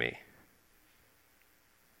concerning me.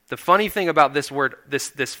 The funny thing about this word,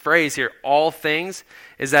 this phrase here, all things,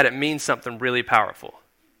 is that it means something really powerful.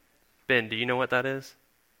 Ben, do you know what that is?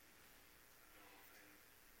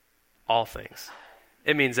 All things.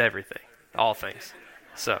 It means everything. All things.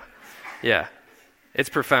 So, yeah, it's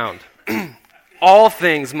profound. All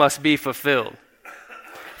things must be fulfilled.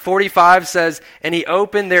 45 says, and he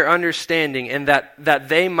opened their understanding, and that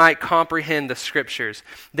they might comprehend the scriptures.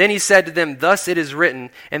 Then he said to them, thus it is written,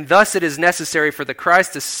 and thus it is necessary for the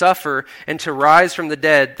Christ to suffer and to rise from the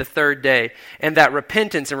dead the third day, and that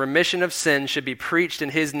repentance and remission of sins should be preached in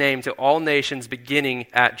his name to all nations, beginning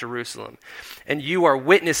at Jerusalem. And you are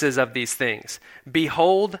witnesses of these things.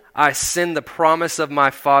 Behold, I send the promise of my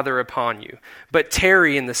Father upon you, but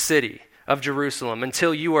tarry in the city of Jerusalem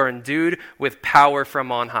until you are endued with power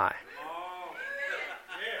from on high.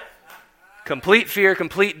 Complete fear,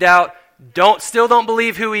 complete doubt. Still don't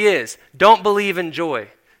believe who he is. Don't believe in joy.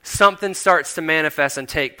 Something starts to manifest and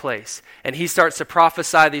take place, and he starts to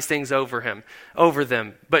prophesy these things over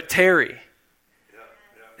them. But tarry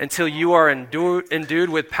until you are endued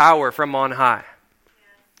with power from on high.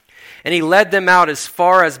 And he led them out as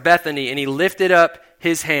far as Bethany, and he lifted up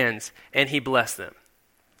his hands and he blessed them.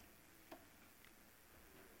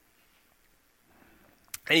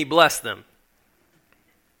 And he blessed them.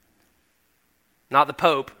 Not the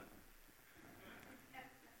Pope.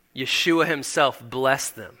 Yeshua himself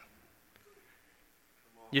blessed them.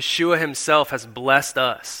 Yeshua himself has blessed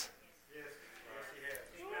us.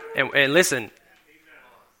 And listen,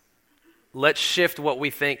 let's shift what we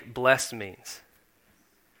think blessed means.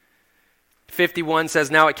 51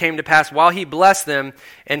 says, now it came to pass while he blessed them,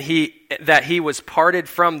 and that he was parted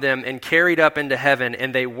from them and carried up into heaven,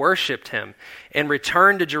 and they worshipped him and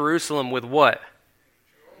returned to Jerusalem with what?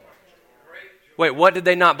 Wait, what did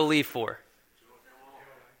they not believe for?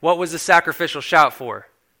 What was the sacrificial shout for?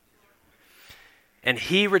 And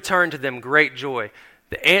he returned to them great joy.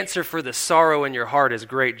 The answer for the sorrow in your heart is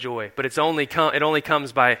great joy, but it only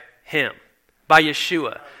comes by Him, by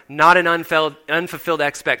Yeshua, not an unfulfilled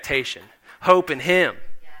expectation. Hope in Him,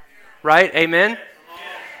 right? Amen?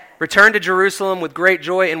 Return to Jerusalem with great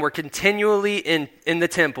joy, and we're continually in the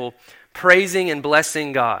temple, praising and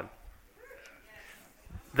blessing God.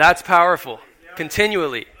 That's powerful.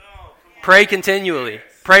 Continually. Pray continually.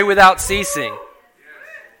 Pray without ceasing.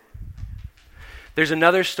 There's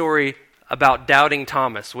another story about doubting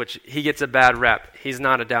Thomas, which he gets a bad rep. He's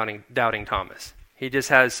not a doubting Thomas. He just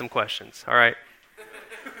has some questions, all right?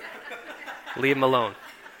 Leave him alone.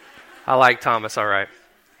 I like Thomas, all right.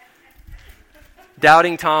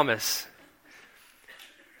 Doubting Thomas.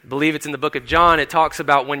 I believe it's in the book of John. It talks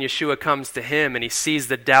about when Yeshua comes to him and he sees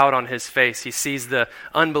the doubt on his face. He sees the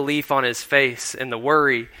unbelief on his face and the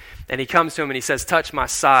worry. And he comes to him and he says, touch my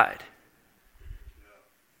side.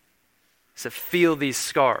 He said, feel these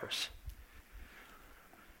scars.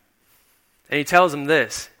 And he tells him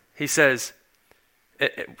this. He says,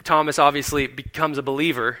 Thomas obviously becomes a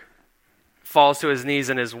believer, falls to his knees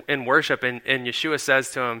in worship, and Yeshua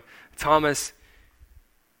says to him, Thomas,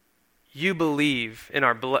 you believe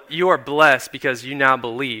you are blessed because you now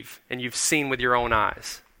believe and you've seen with your own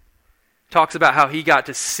eyes. Talks about how he got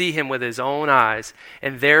to see him with his own eyes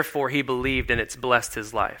and therefore he believed and it's blessed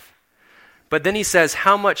his life. But then he says,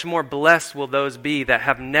 how much more blessed will those be that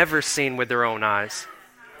have never seen with their own eyes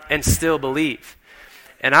and still believe?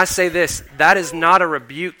 And I say this, that is not a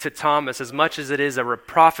rebuke to Thomas as much as it is a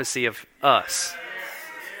prophecy of us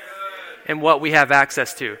and what we have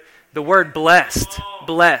access to. The word blessed.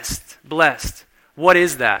 What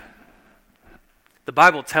is that? The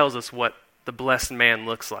Bible tells us what the blessed man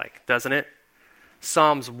looks like, doesn't it?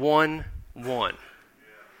 Psalms 1:1.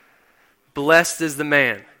 Blessed is the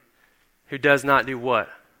man who does not do what?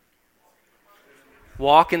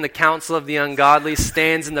 Walk in the counsel of the ungodly,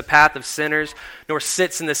 stands in the path of sinners, nor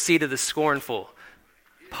sits in the seat of the scornful.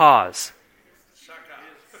 Pause.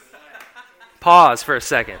 Pause for a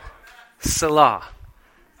second. Selah.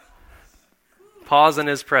 Pause in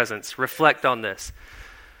his presence. Reflect on this.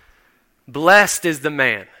 Blessed is the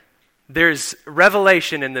man. There's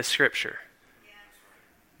revelation in this scripture.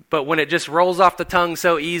 But when it just rolls off the tongue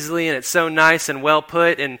so easily and it's so nice and well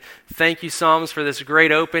put, and thank you, Psalms, for this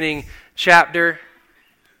great opening chapter,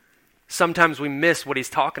 sometimes we miss what he's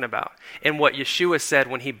talking about and what Yeshua said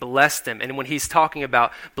when he blessed him and when he's talking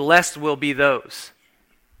about blessed will be those.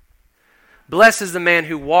 Blessed is the man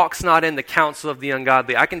who walks not in the counsel of the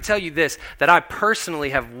ungodly. I can tell you this, that I personally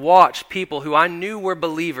have watched people who I knew were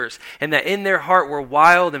believers and that in their heart were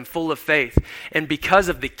wild and full of faith. And because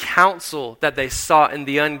of the counsel that they sought in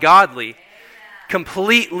the ungodly,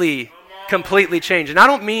 completely changed. And I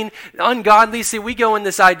don't mean ungodly. See, we go in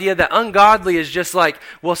this idea that ungodly is just like,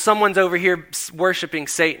 well, someone's over here worshiping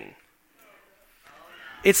Satan.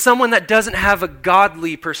 It's someone that doesn't have a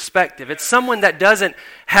godly perspective. It's someone that doesn't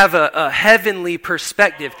have a heavenly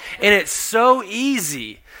perspective. And it's so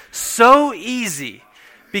easy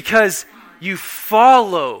because you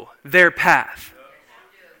follow their path.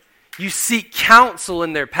 You seek counsel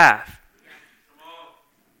in their path.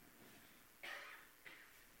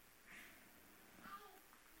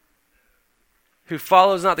 Who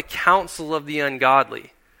follows not the counsel of the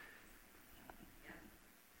ungodly.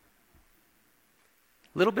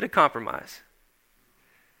 Little bit of compromise.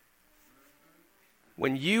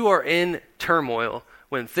 When you are in turmoil,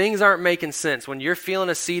 when things aren't making sense, when you're feeling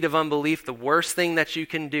a seed of unbelief, the worst thing that you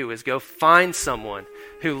can do is go find someone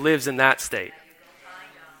who lives in that state.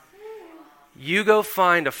 You go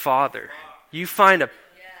find a father. You find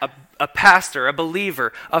a pastor, a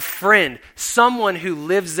believer, a friend, someone who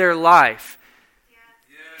lives their life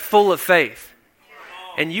full of faith.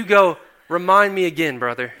 And you go, remind me again,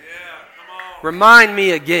 brother. Remind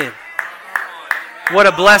me again what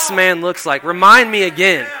a blessed man looks like. Remind me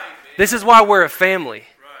again. This is why we're a family.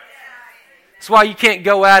 It's why you can't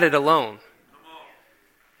go at it alone.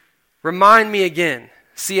 Remind me again.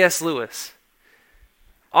 C.S. Lewis.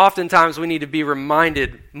 Oftentimes we need to be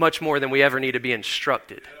reminded much more than we ever need to be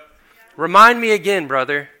instructed. Remind me again,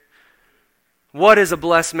 brother. What does a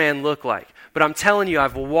blessed man look like? But I'm telling you,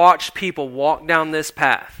 I've watched people walk down this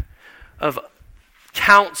path of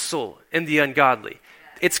counsel in the ungodly.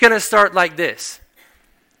 It's going to start like this.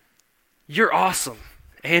 You're awesome,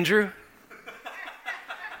 Andrew.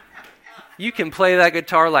 You can play that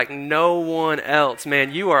guitar like no one else,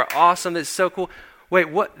 man. You are awesome. It's so cool. Wait,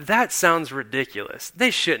 what? That sounds ridiculous.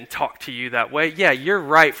 They shouldn't talk to you that way. Yeah, you're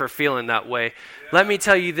right for feeling that way. Let me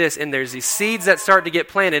tell you this, and there's these seeds that start to get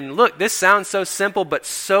planted. And look, this sounds so simple, but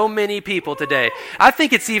so many people today. I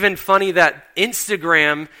think it's even funny that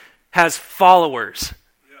Instagram has followers.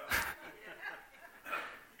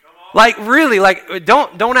 Like really, like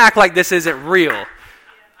don't act like this isn't real.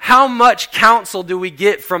 How much counsel do we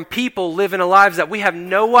get from people living lives that we have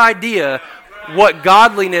no idea what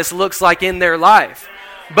godliness looks like in their life?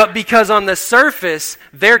 But because on the surface,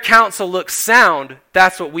 their counsel looks sound,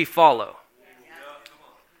 that's what we follow.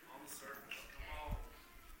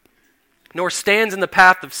 Nor stands in the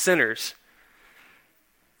path of sinners.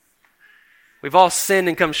 We've all sinned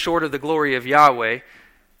and come short of the glory of Yahweh.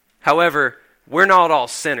 However, we're not all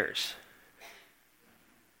sinners.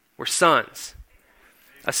 We're sons.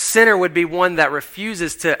 A sinner would be one that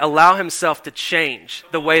refuses to allow himself to change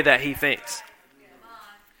the way that he thinks.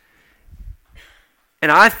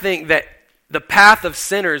 And I think that the path of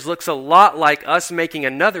sinners looks a lot like us making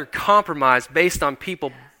another compromise based on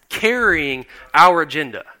people carrying our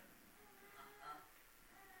agenda.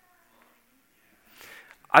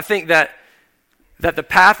 I think that the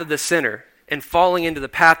path of the sinner and falling into the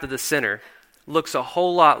path of the sinner looks a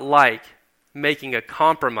whole lot like making a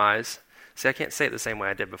compromise. See, I can't say it the same way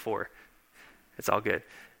I did before. It's all good.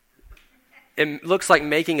 It looks like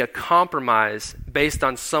making a compromise based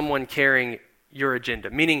on someone carrying your agenda.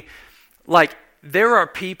 Meaning, like, there are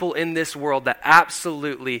people in this world that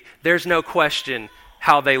absolutely, there's no question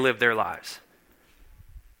how they live their lives.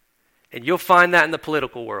 And you'll find that in the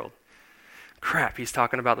political world. Crap, he's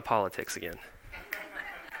talking about the politics again.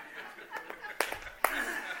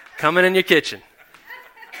 Coming in your kitchen.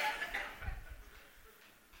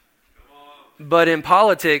 But in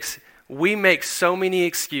politics, we make so many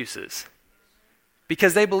excuses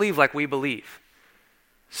because they believe like we believe.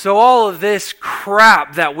 So all of this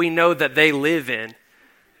crap that we know that they live in,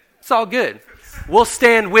 it's all good. We'll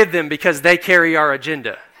stand with them because they carry our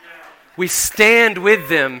agenda. We stand with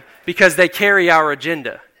them because they carry our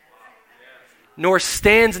agenda. Nor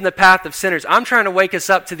stands in the path of sinners. I'm trying to wake us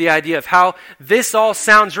up to the idea of how this all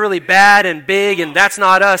sounds really bad and big and that's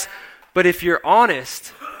not us. But if you're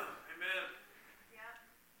honest,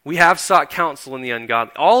 we have sought counsel in the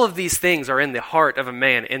ungodly. All of these things are in the heart of a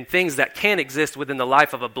man and things that can exist within the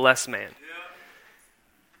life of a blessed man.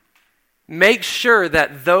 Make sure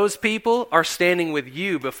that those people are standing with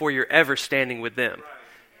you before you're ever standing with them.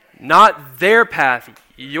 Not their path,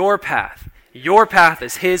 your path. Your path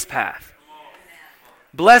is his path.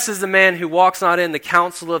 Blessed is the man who walks not in the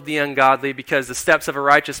counsel of the ungodly, because the steps of a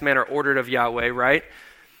righteous man are ordered of Yahweh, right?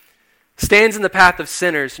 Stands in the path of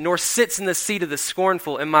sinners, nor sits in the seat of the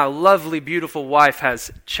scornful. And my lovely, beautiful wife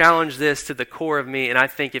has challenged this to the core of me. And I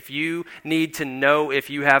think if you need to know if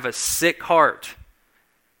you have a sick heart,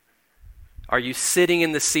 are you sitting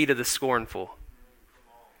in the seat of the scornful?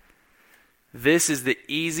 This is the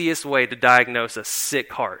easiest way to diagnose a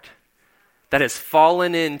sick heart that has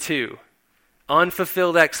fallen into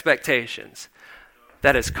unfulfilled expectations,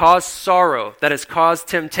 that has caused sorrow, that has caused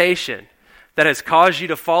temptation, that has caused you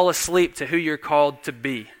to fall asleep to who you're called to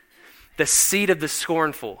be. The seed of the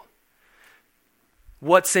scornful.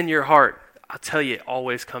 What's in your heart? I'll tell you, it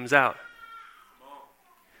always comes out.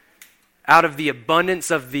 Out of the abundance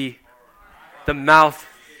of the mouth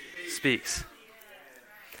speaks.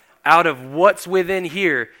 Out of what's within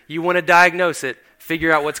here, you want to diagnose it,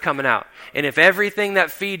 figure out what's coming out. And if everything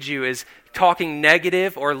that feeds you is talking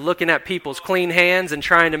negative or looking at people's clean hands and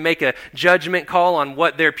trying to make a judgment call on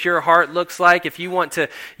what their pure heart looks like, if you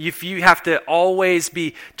have to always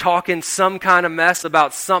be talking some kind of mess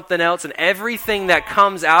about something else and everything that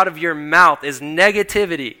comes out of your mouth is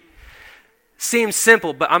negativity, seems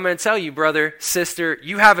simple, but I'm going to tell you, brother, sister,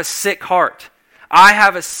 you have a sick heart. I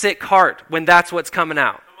have a sick heart when that's what's coming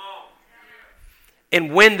out.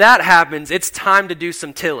 And when that happens, it's time to do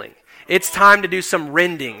some tilling. It's time to do some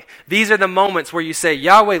rending. These are the moments where you say,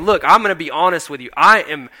 Yahweh, look, I'm going to be honest with you.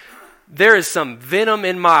 There is some venom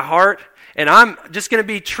in my heart, and I'm just going to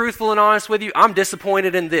be truthful and honest with you. I'm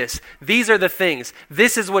disappointed in this. These are the things.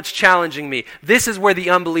 This is what's challenging me. This is where the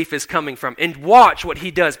unbelief is coming from. And watch what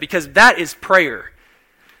he does, because that is prayer.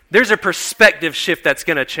 There's a perspective shift that's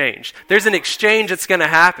going to change. There's an exchange that's going to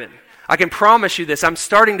happen. I can promise you this. I'm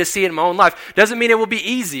starting to see it in my own life. Doesn't mean it will be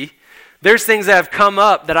easy. There's things that have come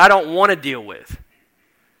up that I don't want to deal with,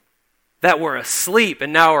 that were asleep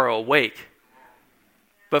and now are awake,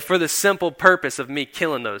 but for the simple purpose of me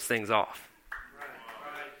killing those things off.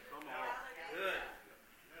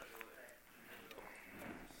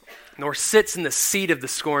 Nor sits in the seat of the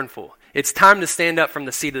scornful. It's time to stand up from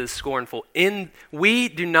the seat of the scornful. We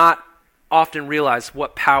do not often realize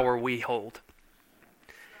what power we hold.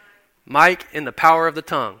 Mike, in the power of the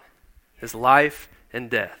tongue is life and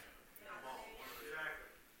death.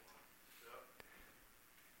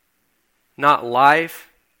 Not life.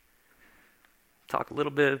 Talk a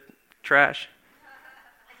little bit of trash.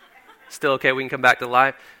 Still okay, we can come back to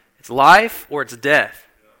life. It's life or it's death.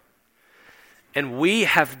 And we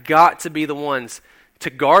have got to be the ones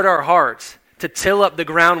to guard our hearts, to till up the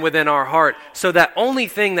ground within our heart, so that only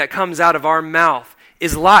thing that comes out of our mouth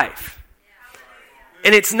is life.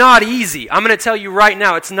 And it's not easy. I'm going to tell you right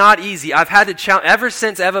now, it's not easy. I've had to challenge, ever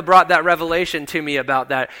since Eva brought that revelation to me about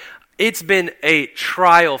that, it's been a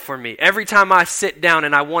trial for me. Every time I sit down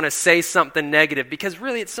and I want to say something negative, because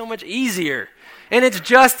really it's so much easier. And it's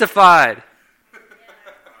justified.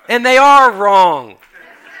 And they are wrong.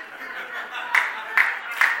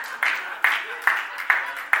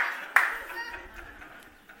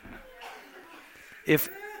 If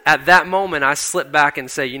at that moment I slip back and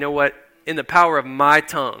say, you know what, in the power of my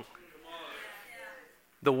tongue,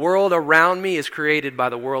 the world around me is created by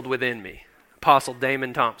the world within me. Apostle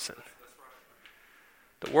Damon Thompson.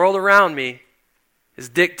 The world around me is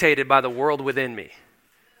dictated by the world within me.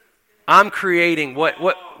 I'm creating,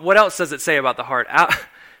 what else does it say about the heart?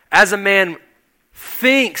 As a man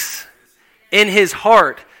thinks in his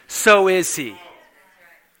heart, so is he.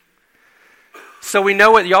 So we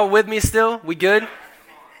know what, y'all with me still? We good?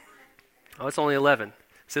 Oh, it's only 11.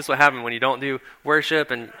 So this is what happens when you don't do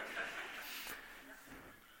worship and...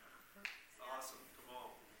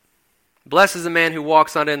 Blessed is the man who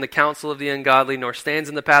walks not in the counsel of the ungodly, nor stands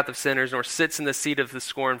in the path of sinners, nor sits in the seat of the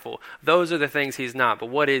scornful. Those are the things he's not. But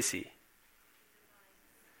what is he?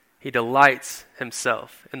 He delights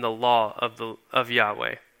himself in the law of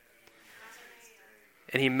Yahweh.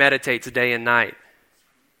 And he meditates day and night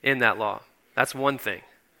in that law. That's one thing.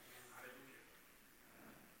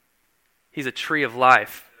 He's a tree of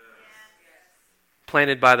life,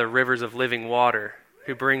 planted by the rivers of living water,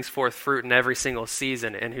 who brings forth fruit in every single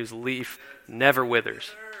season and whose leaf never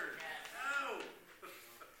withers.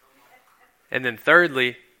 And then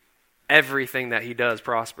thirdly, everything that he does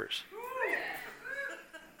prospers.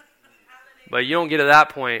 But you don't get to that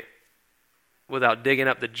point without digging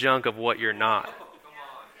up the junk of what you're not.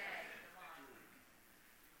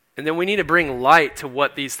 And then we need to bring light to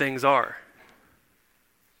what these things are.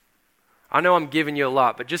 I know I'm giving you a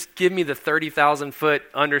lot, but just give me the 30,000 foot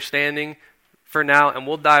understanding for now, and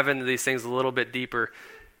we'll dive into these things a little bit deeper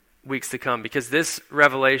weeks to come, because this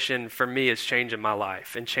revelation for me is changing my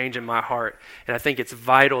life and changing my heart. And I think it's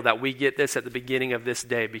vital that we get this at the beginning of this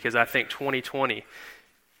day, because I think 2020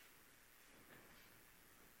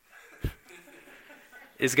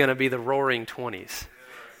 is going to be the roaring 20s.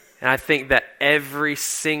 And I think that every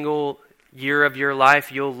single year of your life,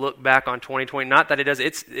 you'll look back on 2020. Not that it does,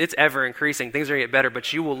 it's ever increasing. Things are going to get better,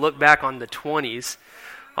 but you will look back on the 20s,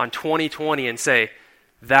 on 2020, and say,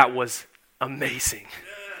 that was amazing.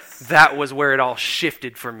 Yes. That was where it all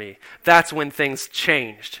shifted for me. That's when things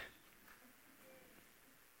changed.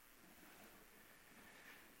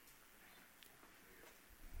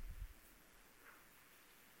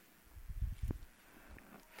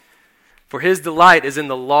 For his delight is in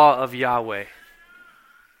the law of Yahweh.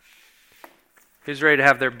 Who's ready to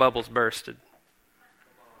have their bubbles bursted?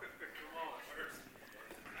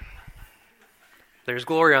 There's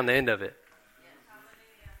glory on the end of it.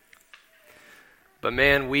 But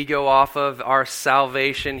man, we go off of our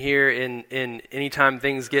salvation here in anytime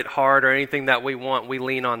things get hard or anything that we want, we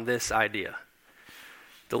lean on this idea.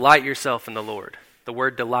 Delight yourself in the Lord. The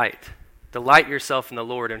word delight. Delight yourself in the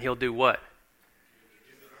Lord, and he'll do what?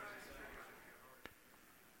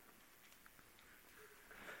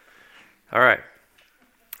 All right.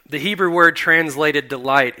 The Hebrew word translated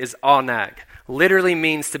delight is onag. Literally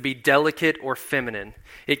means to be delicate or feminine.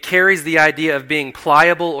 It carries the idea of being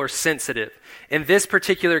pliable or sensitive. In this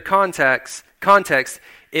particular context,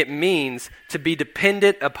 it means to be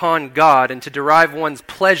dependent upon God and to derive one's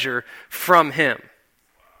pleasure from him.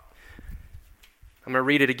 I'm going to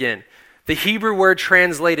read it again. The Hebrew word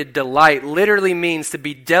translated delight literally means to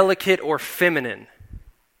be delicate or feminine.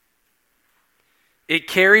 It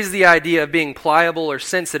carries the idea of being pliable or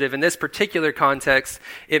sensitive. In this particular context,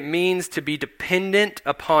 it means to be dependent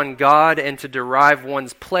upon God and to derive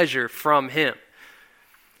one's pleasure from him.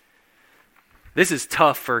 This is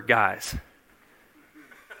tough for guys.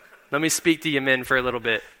 Let me speak to you men for a little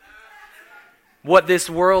bit. What this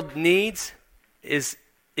world needs is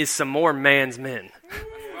some more man's men.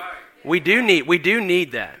 We do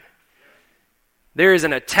need that. There is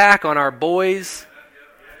an attack on our boys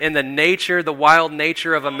in the wild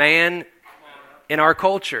nature of a man in our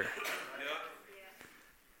culture.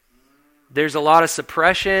 There's a lot of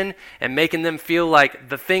suppression and making them feel like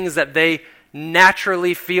the things that they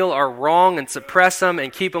naturally feel are wrong and suppress them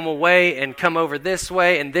and keep them away and come over this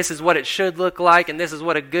way, and this is what it should look like, and this is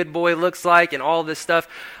what a good boy looks like, and all this stuff.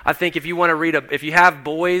 I think if you want to if you have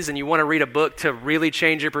boys and you want to read a book to really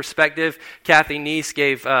change your perspective, Kathy Neese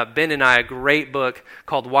gave Ben and I a great book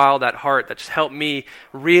called Wild at Heart that just helped me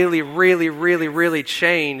really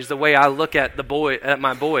change the way I look at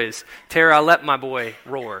my boys. Tara, I let my boy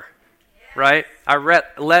roar, right? I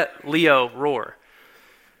let Leo roar.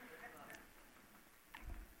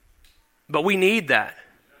 But we need that.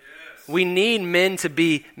 Yes. We need men to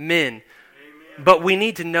be men. Amen. But we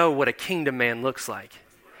need to know what a kingdom man looks like.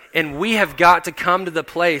 And we have got to come to the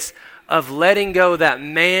place of letting go that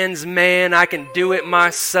man's man, I can do it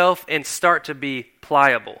myself, and start to be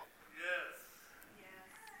pliable. Yes.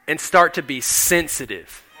 And start to be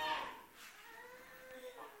sensitive.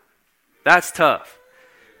 That's tough.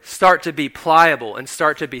 Start to be pliable and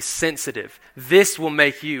start to be sensitive. This will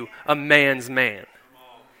make you a man's man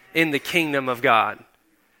in the kingdom of God.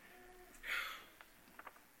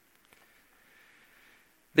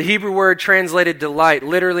 The Hebrew word translated delight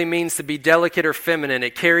literally means to be delicate or feminine.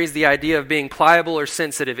 It carries the idea of being pliable or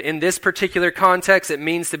sensitive. In this particular context, it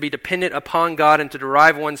means to be dependent upon God and to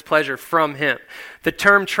derive one's pleasure from Him. The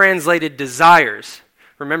term translated desires,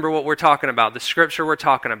 remember what we're talking about, the scripture we're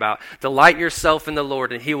talking about. Delight yourself in the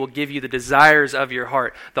Lord and He will give you the desires of your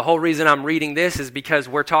heart. The whole reason I'm reading this is because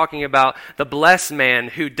we're talking about the blessed man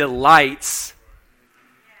who delights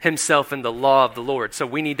himself in the law of the Lord. So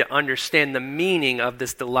we need to understand the meaning of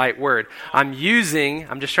this delight word. I'm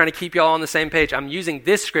just trying to keep y'all on the same page. I'm using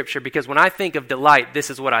this scripture because when I think of delight, this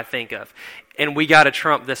is what I think of. And we got to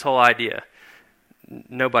trump this whole idea.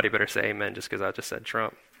 Nobody better say amen just because I just said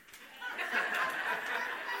Trump.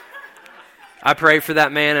 I pray for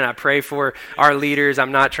that man and I pray for our leaders.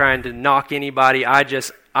 I'm not trying to knock anybody.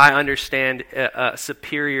 I understand a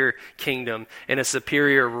superior kingdom and a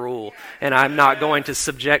superior rule. And I'm not going to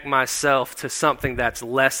subject myself to something that's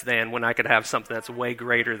less than when I could have something that's way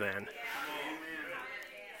greater than.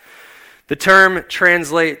 The term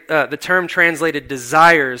translated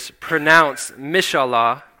desires, pronounced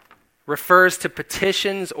mishalah, refers to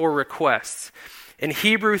petitions or requests. In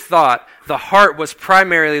Hebrew thought, the heart was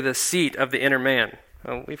primarily the seat of the inner man.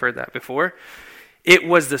 Oh, we've heard that before. It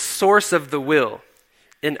was the source of the will.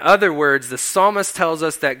 In other words, the psalmist tells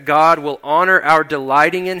us that God will honor our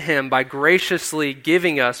delighting in Him by graciously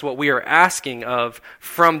giving us what we are asking of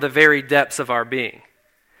from the very depths of our being.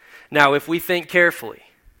 Now, if we think carefully,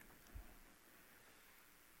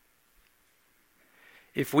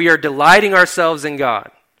 if we are delighting ourselves in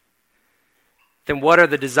God, then what are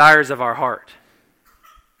the desires of our heart?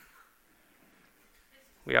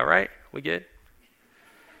 We all right? We good?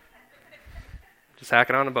 Just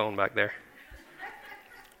hacking on a bone back there.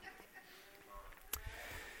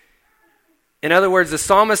 In other words, the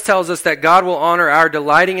psalmist tells us that God will honor our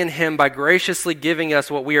delighting in Him by graciously giving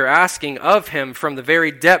us what we are asking of Him from the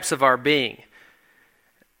very depths of our being.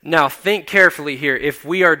 Now, think carefully here. If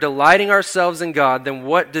we are delighting ourselves in God, then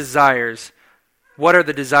what are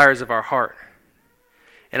the desires of our heart?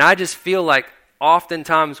 And I just feel like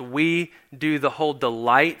oftentimes we do the whole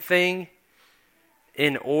delight thing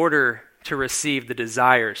in order to receive the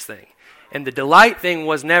desires thing. And the delight thing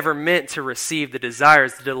was never meant to receive the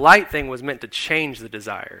desires. The delight thing was meant to change the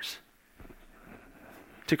desires.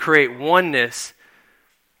 To create oneness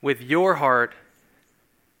with your heart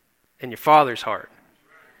and your Father's heart.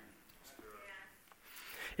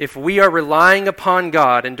 If we are relying upon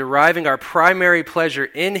God and deriving our primary pleasure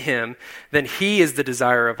in Him, then He is the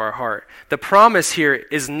desire of our heart. The promise here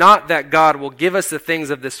is not that God will give us the things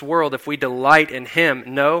of this world if we delight in Him.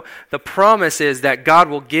 No, the promise is that God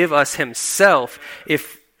will give us Himself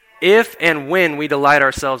if and when we delight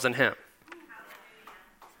ourselves in Him.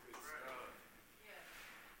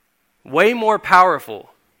 Way more powerful.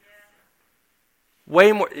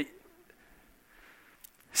 Way more...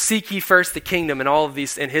 Seek ye first the kingdom and all of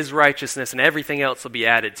these and His righteousness, and everything else will be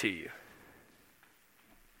added to you.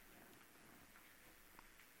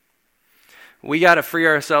 We got to free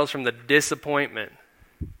ourselves from the disappointment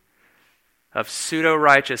of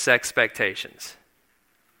pseudo-righteous expectations.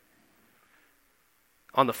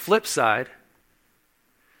 On the flip side,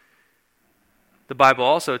 the Bible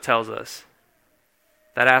also tells us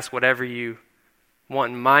that ask whatever you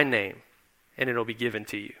want in my name, and it'll be given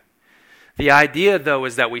to you. The idea, though,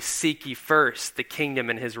 is that we seek ye first the kingdom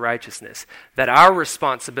and His righteousness. That our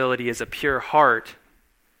responsibility is a pure heart.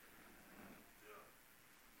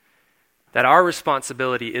 That our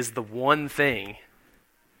responsibility is the one thing.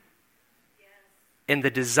 And the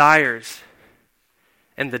desires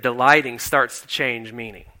and the delighting starts to change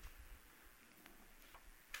meaning.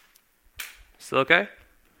 Still okay?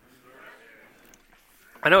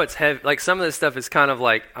 I know it's heavy. Like some of this stuff is kind of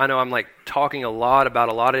like, I know I'm like talking a lot about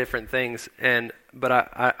a lot of different things, but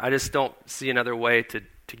I just don't see another way to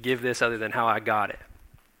give this other than how I got it.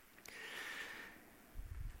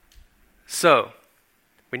 So,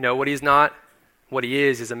 we know what he's not. What he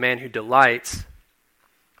is a man who delights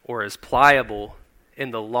or is pliable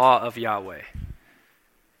in the law of Yahweh.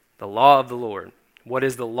 The law of the Lord. What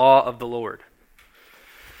is the law of the Lord?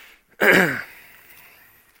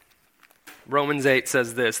 Romans 8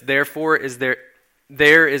 says this, there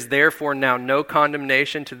is therefore now no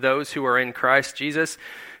condemnation to those who are in Christ Jesus,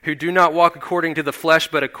 who do not walk according to the flesh,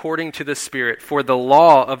 but according to the Spirit. For the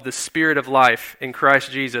law of the Spirit of life in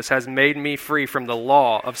Christ Jesus has made me free from the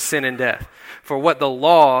law of sin and death. For what the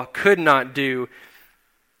law could not do,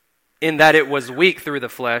 in that it was weak through the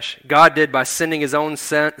flesh, God did by sending his own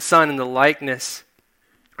Son in the likeness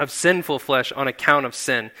of sinful flesh on account of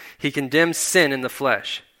sin. He condemned sin in the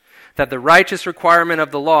flesh, that the righteous requirement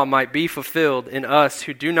of the law might be fulfilled in us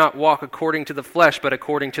who do not walk according to the flesh, but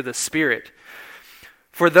according to the Spirit.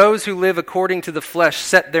 For those who live according to the flesh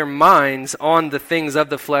set their minds on the things of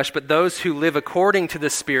the flesh, but those who live according to the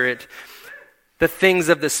Spirit, the things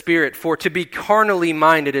of the Spirit. For to be carnally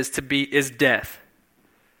minded is death.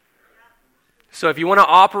 So if you want to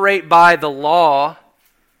operate by the law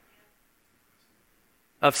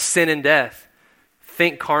of sin and death,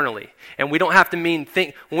 think carnally. And we don't have to mean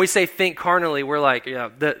think. When we say think carnally, we're like, yeah,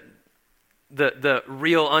 the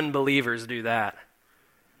real unbelievers do that.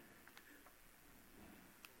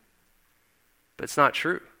 But it's not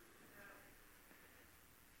true.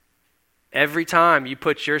 Every time you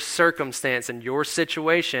put your circumstance and your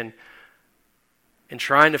situation and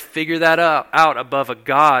trying to figure that out above a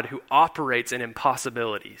God who operates in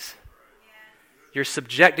impossibilities, you're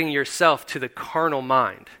subjecting yourself to the carnal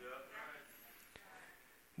mind.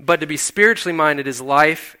 But to be spiritually minded is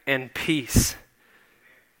life and peace.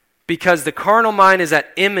 Because the carnal mind is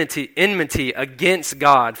at enmity against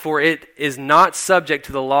God, for it is not subject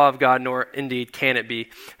to the law of God, nor indeed can it be.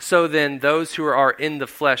 So then those who are in the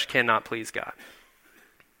flesh cannot please God.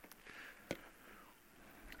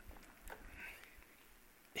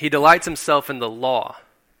 He delights himself in the law.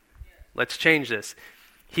 Let's change this.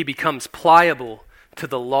 He becomes pliable to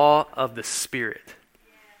the law of the Spirit.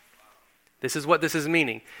 This is what this is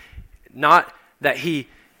meaning. Not that he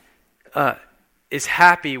is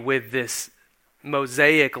happy with this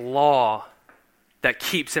Mosaic law that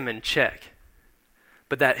keeps him in check,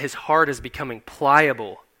 but that his heart is becoming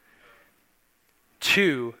pliable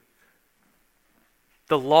to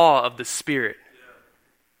the law of the Spirit.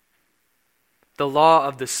 The law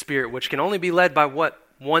of the Spirit, which can only be led by what?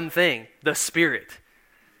 One thing, the Spirit.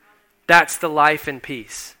 That's the life and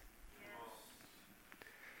peace.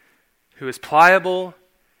 Who is pliable.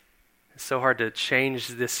 It's so hard to change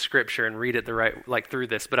this scripture and read it the right, like through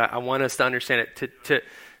this, but I want us to understand it. To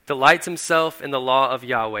delights himself in the law of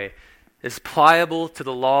Yahweh, is pliable to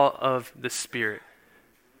the law of the Spirit.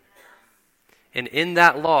 And in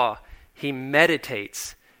that law, he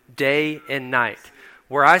meditates day and night.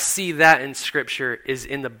 Where I see that in scripture is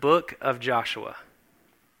in the book of Joshua.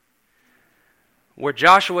 Where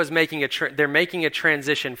Joshua is making they're making a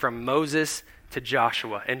transition from Moses to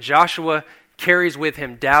Joshua. And Joshua carries with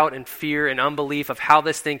him doubt and fear and unbelief of how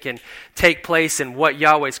this thing can take place and what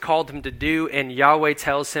Yahweh's called him to do. And Yahweh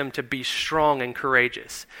tells him to be strong and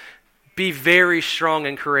courageous. Be very strong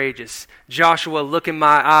and courageous. Joshua, look in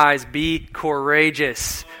my eyes. Be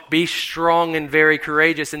courageous. Be strong and very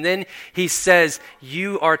courageous. And then he says,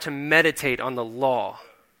 you are to meditate on the law.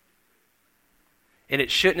 And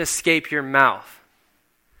it shouldn't escape your mouth.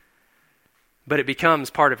 But it becomes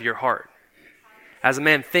part of your heart. As a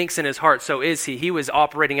man thinks in his heart, so is he. He was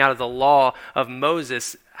operating out of the law of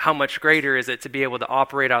Moses. How much greater is it to be able to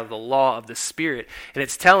operate out of the law of the Spirit? And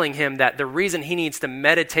it's telling him that the reason he needs to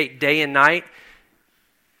meditate day and night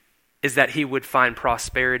is that he would find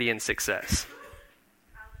prosperity and success.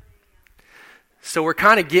 So we're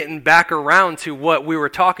kind of getting back around to what we were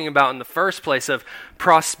talking about in the first place of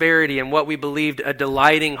prosperity and what we believed a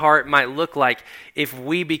delighting heart might look like if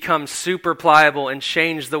we become super pliable and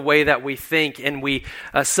change the way that we think and we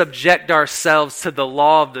subject ourselves to the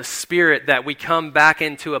law of the Spirit, that we come back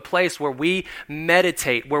into a place where we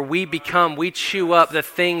meditate, where we chew up the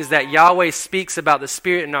things that Yahweh speaks about the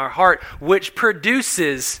Spirit in our heart, which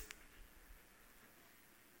produces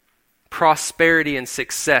prosperity and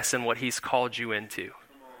success in what he's called you into.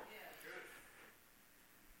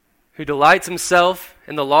 Who delights himself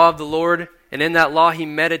in the law of the Lord, and in that law he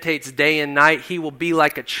meditates day and night. He will be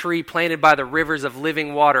like a tree planted by the rivers of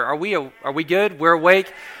living water. Are we good? We're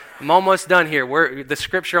awake? I'm almost done here. The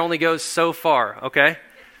scripture only goes so far, okay?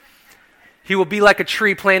 He will be like a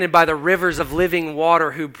tree planted by the rivers of living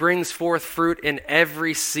water who brings forth fruit in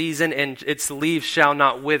every season and its leaves shall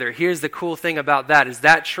not wither. Here's the cool thing about that is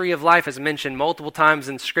that tree of life is mentioned multiple times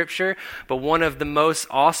in Scripture, but one of the most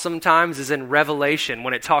awesome times is in Revelation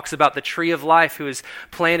when it talks about the tree of life who is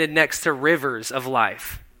planted next to rivers of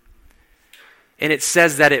life. And it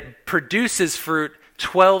says that it produces fruit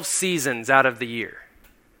 12 seasons out of the year.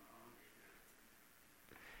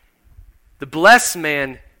 The blessed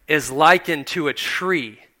man is likened to a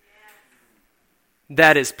tree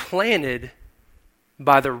that is planted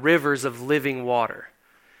by the rivers of living water,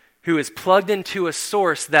 who is plugged into a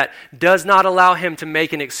source that does not allow him to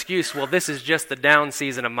make an excuse, well, this is just the down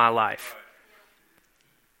season of my life.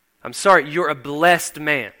 I'm sorry, you're a blessed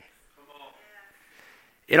man.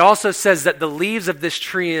 It also says that the leaves of this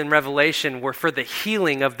tree in Revelation were for the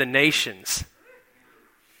healing of the nations.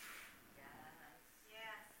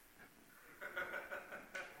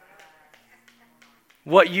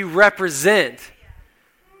 What you represent.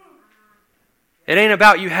 It ain't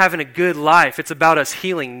about you having a good life. It's about us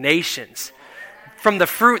healing nations. From the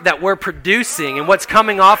fruit that we're producing and what's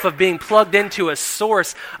coming off of being plugged into a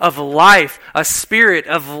source of life, a spirit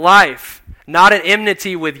of life. Not an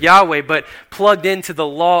enmity with Yahweh, but plugged into the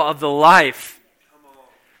law of the life.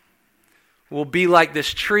 Will be like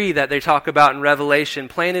this tree that they talk about in Revelation,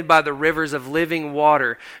 planted by the rivers of living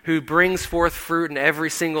water, who brings forth fruit in every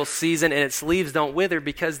single season, and its leaves don't wither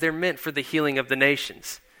because they're meant for the healing of the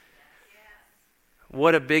nations.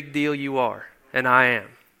 What a big deal you are, and I am.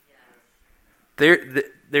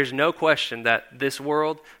 There's no question that this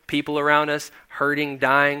world, people around us, hurting,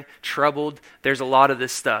 dying, troubled, there's a lot of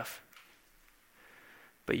this stuff.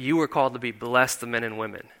 But you are called to be blessed men and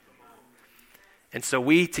women. And so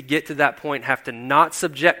we, to get to that point, have to not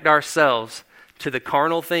subject ourselves to the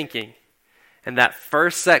carnal thinking in that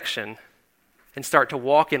first section and start to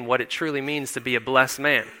walk in what it truly means to be a blessed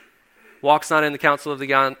man. Walks not in the counsel of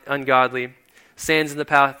the ungodly, stands in the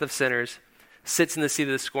path of sinners, sits in the seat of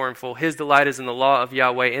the scornful. His delight is in the law of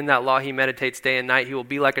Yahweh. In that law he meditates day and night. He will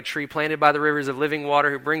be like a tree planted by the rivers of living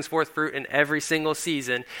water who brings forth fruit in every single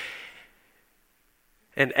season.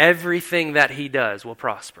 And everything that he does will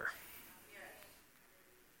prosper.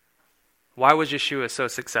 Why was Yeshua so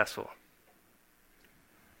successful?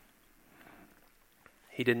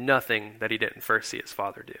 He did nothing that he didn't first see his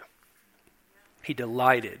Father do. He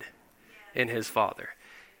delighted in his Father.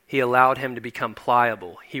 He allowed him to become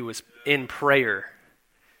pliable. He was in prayer.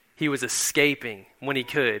 He was escaping when he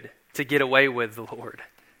could to get away with the Lord,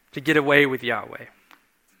 to get away with Yahweh.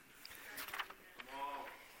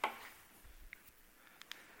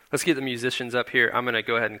 Let's get the musicians up here. I'm going to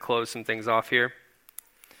go ahead and close some things off here.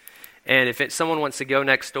 And if someone wants to go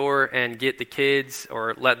next door and get the kids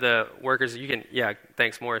or let the workers, you can,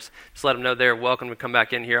 thanks, Morris. Just let them know they're welcome to come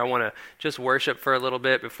back in here. I want to just worship for a little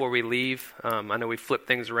bit before we leave. I know we flip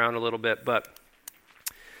things around a little bit, but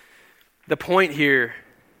the point here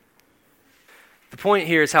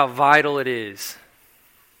is how vital it is.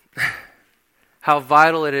 How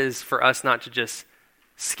vital it is for us not to just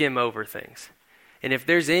skim over things. And if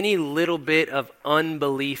there's any little bit of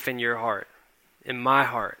unbelief in your heart, in my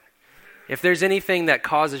heart, if there's anything that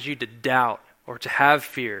causes you to doubt or to have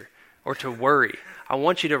fear or to worry, I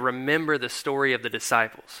want you to remember the story of the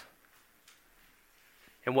disciples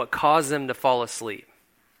and what caused them to fall asleep.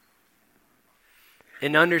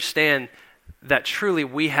 And understand that truly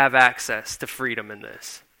we have access to freedom in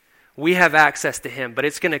this. We have access to Him, but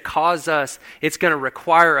it's going to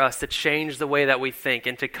require us to change the way that we think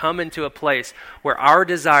and to come into a place where our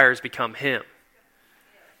desires become Him.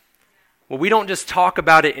 Well, we don't just talk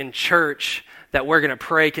about it in church that we're going to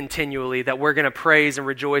pray continually, that we're going to praise and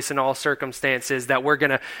rejoice in all circumstances, that we're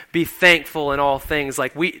going to be thankful in all things.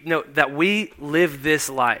 Like that we live this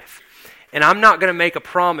life. And I'm not going to make a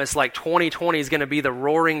promise like 2020 is going to be the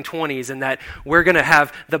roaring 20s and that we're going to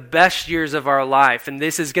have the best years of our life and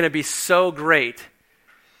this is going to be so great,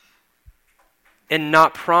 and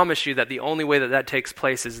not promise you that the only way that takes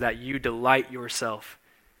place is that you delight yourself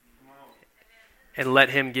and let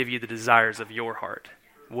Him give you the desires of your heart,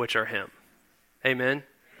 which are Him. Amen?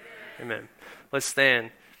 Amen. Let's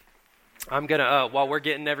stand. I'm going to, while we're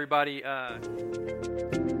getting everybody...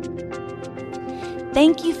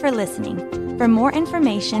 Thank you for listening. For more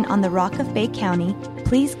information on the Rock of Bay County,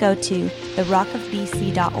 please go to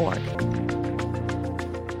therockofbc.org.